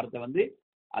பயன்படுத்திய வார்த்தை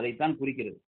அதைத்தான்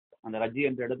குறிக்கிறது. அந்த ரஜ்ஜி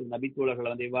என்ற இடத்துக்கு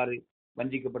நபித்தோழர்கள் எவ்வாறு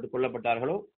வஞ்சிக்கப்பட்டு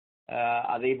கொல்லப்பட்டார்களோ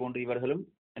அதே போன்று இவர்களும்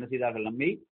என்ன செய்தார்கள்? நம்மை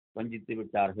வஞ்சித்து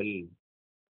விட்டார்கள்.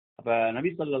 அப்ப நபி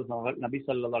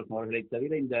ஸல்லல்லாஹு அவர்களை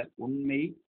தவிர இந்த உண்மை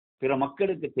பிற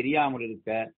மக்களுக்கு தெரியாமல் இருக்க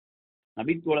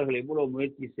நபித்தோழர்கள் எவ்வளவு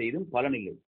முயற்சி செய்தும்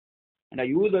பலனில்லை.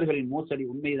 யூதர்களின் மோசடி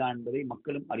உண்மைதான் என்பதை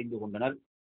மக்களும் அறிந்து கொண்டனர்.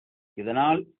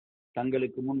 இதனால்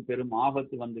தங்களுக்கு முன் பெரும்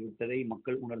ஆபத்து வந்து விட்டதை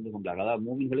மக்கள் உணர்ந்து கொண்டார்கள். அதாவது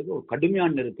மூமின்களுக்கு ஒரு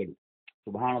கடுமையான நெருக்கடி.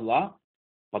 சுப்ஹானல்லாஹ்,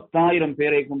 10,000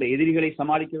 பேரை கொண்ட எதிரிகளை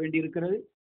சமாளிக்க வேண்டி இருக்கிறது.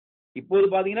 இப்போது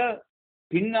பாத்தீங்கன்னா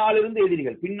பின்னால்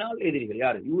எதிரிகள்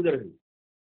யாரு? யூதர்கள்.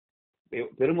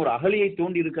 பெரும் ஒரு அகழியை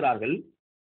தோண்டி இருக்கிறார்கள்.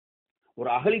 ஒரு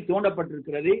அகழி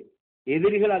தோண்டப்பட்டிருக்கிறது.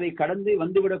 எதிரிகள் அதை கடந்து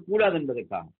வந்துவிடக் கூடாது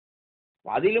என்பதற்காக.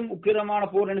 அதிலும் உக்கிரமான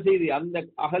போர் என்ன செய்து அந்த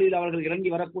அகலில் அவர்கள் இறங்கி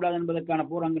வரக்கூடாது என்பதற்கான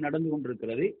போர் அங்கு நடந்து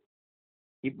கொண்டிருக்கிறது.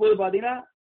 இப்போது பாத்தீங்கன்னா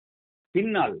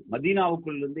பின்னால்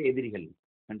மதீனாவுக்குள் இருந்து எதிரிகள்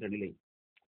என்ற நிலை.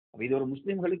 இது ஒரு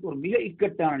முஸ்லிம்களுக்கு ஒரு மிக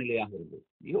இக்கட்டான நிலையாக இருந்தது,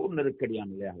 மிக ஒரு நெருக்கடியான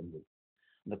நிலையாக இருந்தது.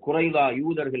 இந்த குறைலா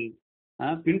யூதர்கள்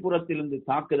பின்புறத்திலிருந்து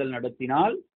தாக்குதல்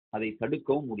நடத்தினால் அதை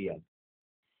தடுக்கவும் முடியாது.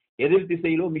 எதிர்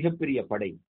திசையிலோ மிகப்பெரிய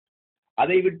படை,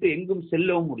 அதை விட்டு எங்கும்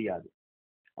செல்லவும் முடியாது.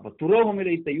 அப்ப துரோகம்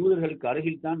இழைத்த யூதர்களுக்கு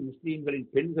அருகில் தான் முஸ்லீம்களின்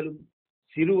பெண்களும்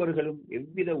சிறுவர்களும்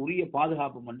எவ்வித உரிய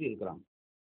பாதுகாப்பும் என்று இருக்கிறாங்க.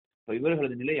 இப்ப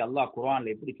இவர்களது நிலை அல்லாஹ்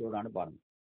குர்ஆன்ல எப்படி சொல்றான்னு பாருங்க.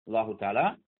 அல்லாஹு தஆலா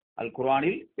அல்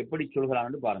குர்ஆனில் எப்படி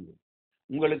சொல்கிறான்னு பாருங்க.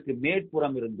 உங்களுக்கு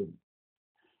மேற்புறம் இருந்தும்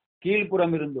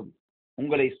கீழ்ப்புறம் இருந்தும்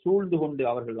உங்களை சூழ்ந்து கொண்டு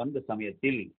அவர்கள் வந்த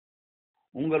சமயத்தில்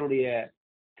உங்களுடைய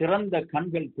திறந்த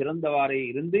கண்கள் திறந்தவாறே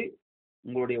இருந்து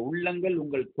உங்களுடைய உள்ளங்கள்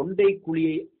உங்கள் தொண்டை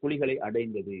குழிகளை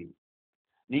அடைந்தது.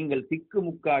 நீங்கள் திக்கு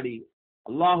முக்காடி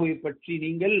அல்லாஹுவை பற்றி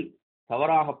நீங்கள்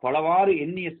தவறாக பலவாறு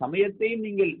எண்ணிய சமயத்தையும்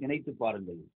நீங்கள் நினைத்து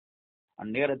பாருங்கள்.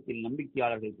 அந்நேரத்தில்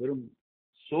நம்பிக்கையாளர்கள் பெரும்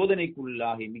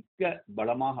சோதனைக்குள்ளாகி மிக்க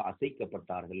பலமாக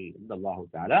அசைக்கப்பட்டார்கள் என்று அல்லாஹு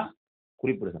தஆலா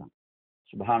குறிப்பிடுகிறான்.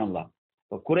 சுப்ஹானல்லாஹ்.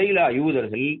 குறைலா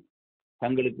யூதர்கள்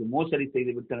தங்களுக்கு மோசடி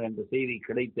செய்து விட்டனர் என்ற செய்தி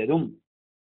கிடைத்ததும்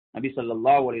நபி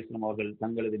ஸல்லல்லாஹு அலைஹி வஸல்லம் அவர்கள்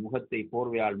தங்களது முகத்தை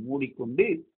போர்வையால் மூடிக்கொண்டு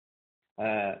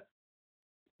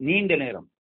நீண்ட நேரம்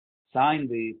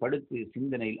சாய்ந்து படுத்து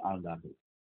சிந்தனையில் ஆழ்ந்தார்கள்.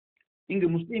 இங்கு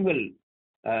முஸ்லிம்கள்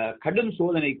கடும்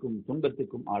சோதனைக்கும்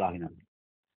துன்பத்துக்கும் ஆளாகினார்கள்.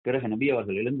 பிறகு நபி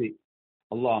அவர்கள் எழுந்து,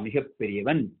 அல்லாஹ்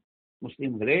மிகப்பெரியவன்,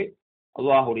 முஸ்லிம்களே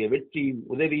அல்லாஹுடைய வெற்றியும்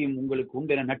உதவியும் உங்களுக்கு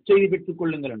உண்டு என நற்செய்தி பெற்றுக்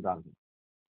கொள்ளுங்கள் என்றார்கள்.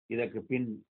 இதற்கு பின்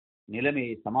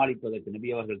நிலைமையை சமாளிப்பதற்கு நபி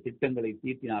அவர்கள் திட்டங்களை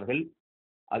தீட்டினார்கள்.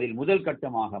 அதில் முதல்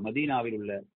கட்டமாக மதீனாவில்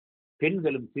உள்ள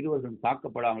பெண்களும் சிறுவர்களும்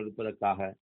தாக்கப்படாமல் இருப்பதற்காக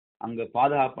அங்கு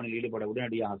பாதுகாப்பணியில் ஈடுபட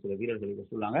உடனடியாக சில வீரர்களை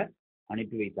சொல்லாங்க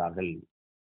அனுப்பி வைத்தார்கள்.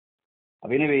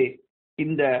 எனவே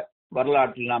இந்த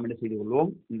வரலாற்றில் நாம் என்ன செய்து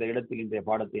கொள்வோம். இந்த இடத்தில் இன்றைய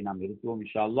பாடத்தை நாம் நிறுத்துவோம்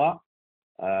இன்ஷா அல்லாஹ்.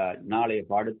 நாளைய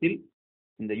பாடத்தில்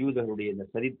இந்த யூதர்களுடைய இந்த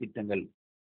சதித்திட்டங்கள்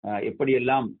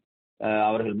எப்படியெல்லாம்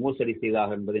அவர்கள் மோசடி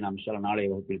செய்தார்கள் என்பதை நாம் இன்ஷா அல்லாஹ் நாளைய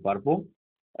வகுப்பில் பார்ப்போம்.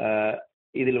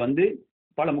 இதில்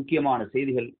பல முக்கியமான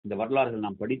செய்திகள், இந்த வரலாறுகள்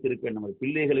நாம் படித்திருக்க நமது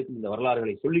பிள்ளைகளுக்கும் இந்த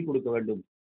வரலாறுகளை சொல்லிக் கொடுக்க வேண்டும்.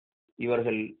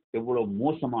 இவர்கள் எவ்வளவு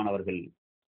மோசமானவர்கள்,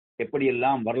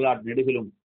 எப்படியெல்லாம் வரலாற்று நெடுகிலும்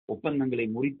ஒப்பந்தங்களை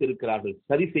முறித்திருக்கிறார்கள்,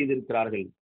 சரி செய்திருக்கிறார்கள்,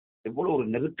 எவ்வளவு ஒரு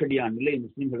நெருக்கடியான நிலை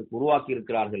முஸ்லிம்களுக்கு உருவாக்கி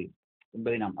இருக்கிறார்கள்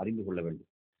என்பதை நாம் அறிந்து கொள்ள வேண்டும்.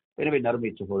 எனவே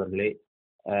நறுமை சகோதரர்களே,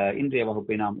 இன்றைய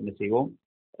வகுப்பை நாம் என்ன செய்வோம்,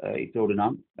 இத்தோடு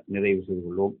நாம் நிறைவு செய்து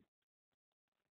கொள்வோம்.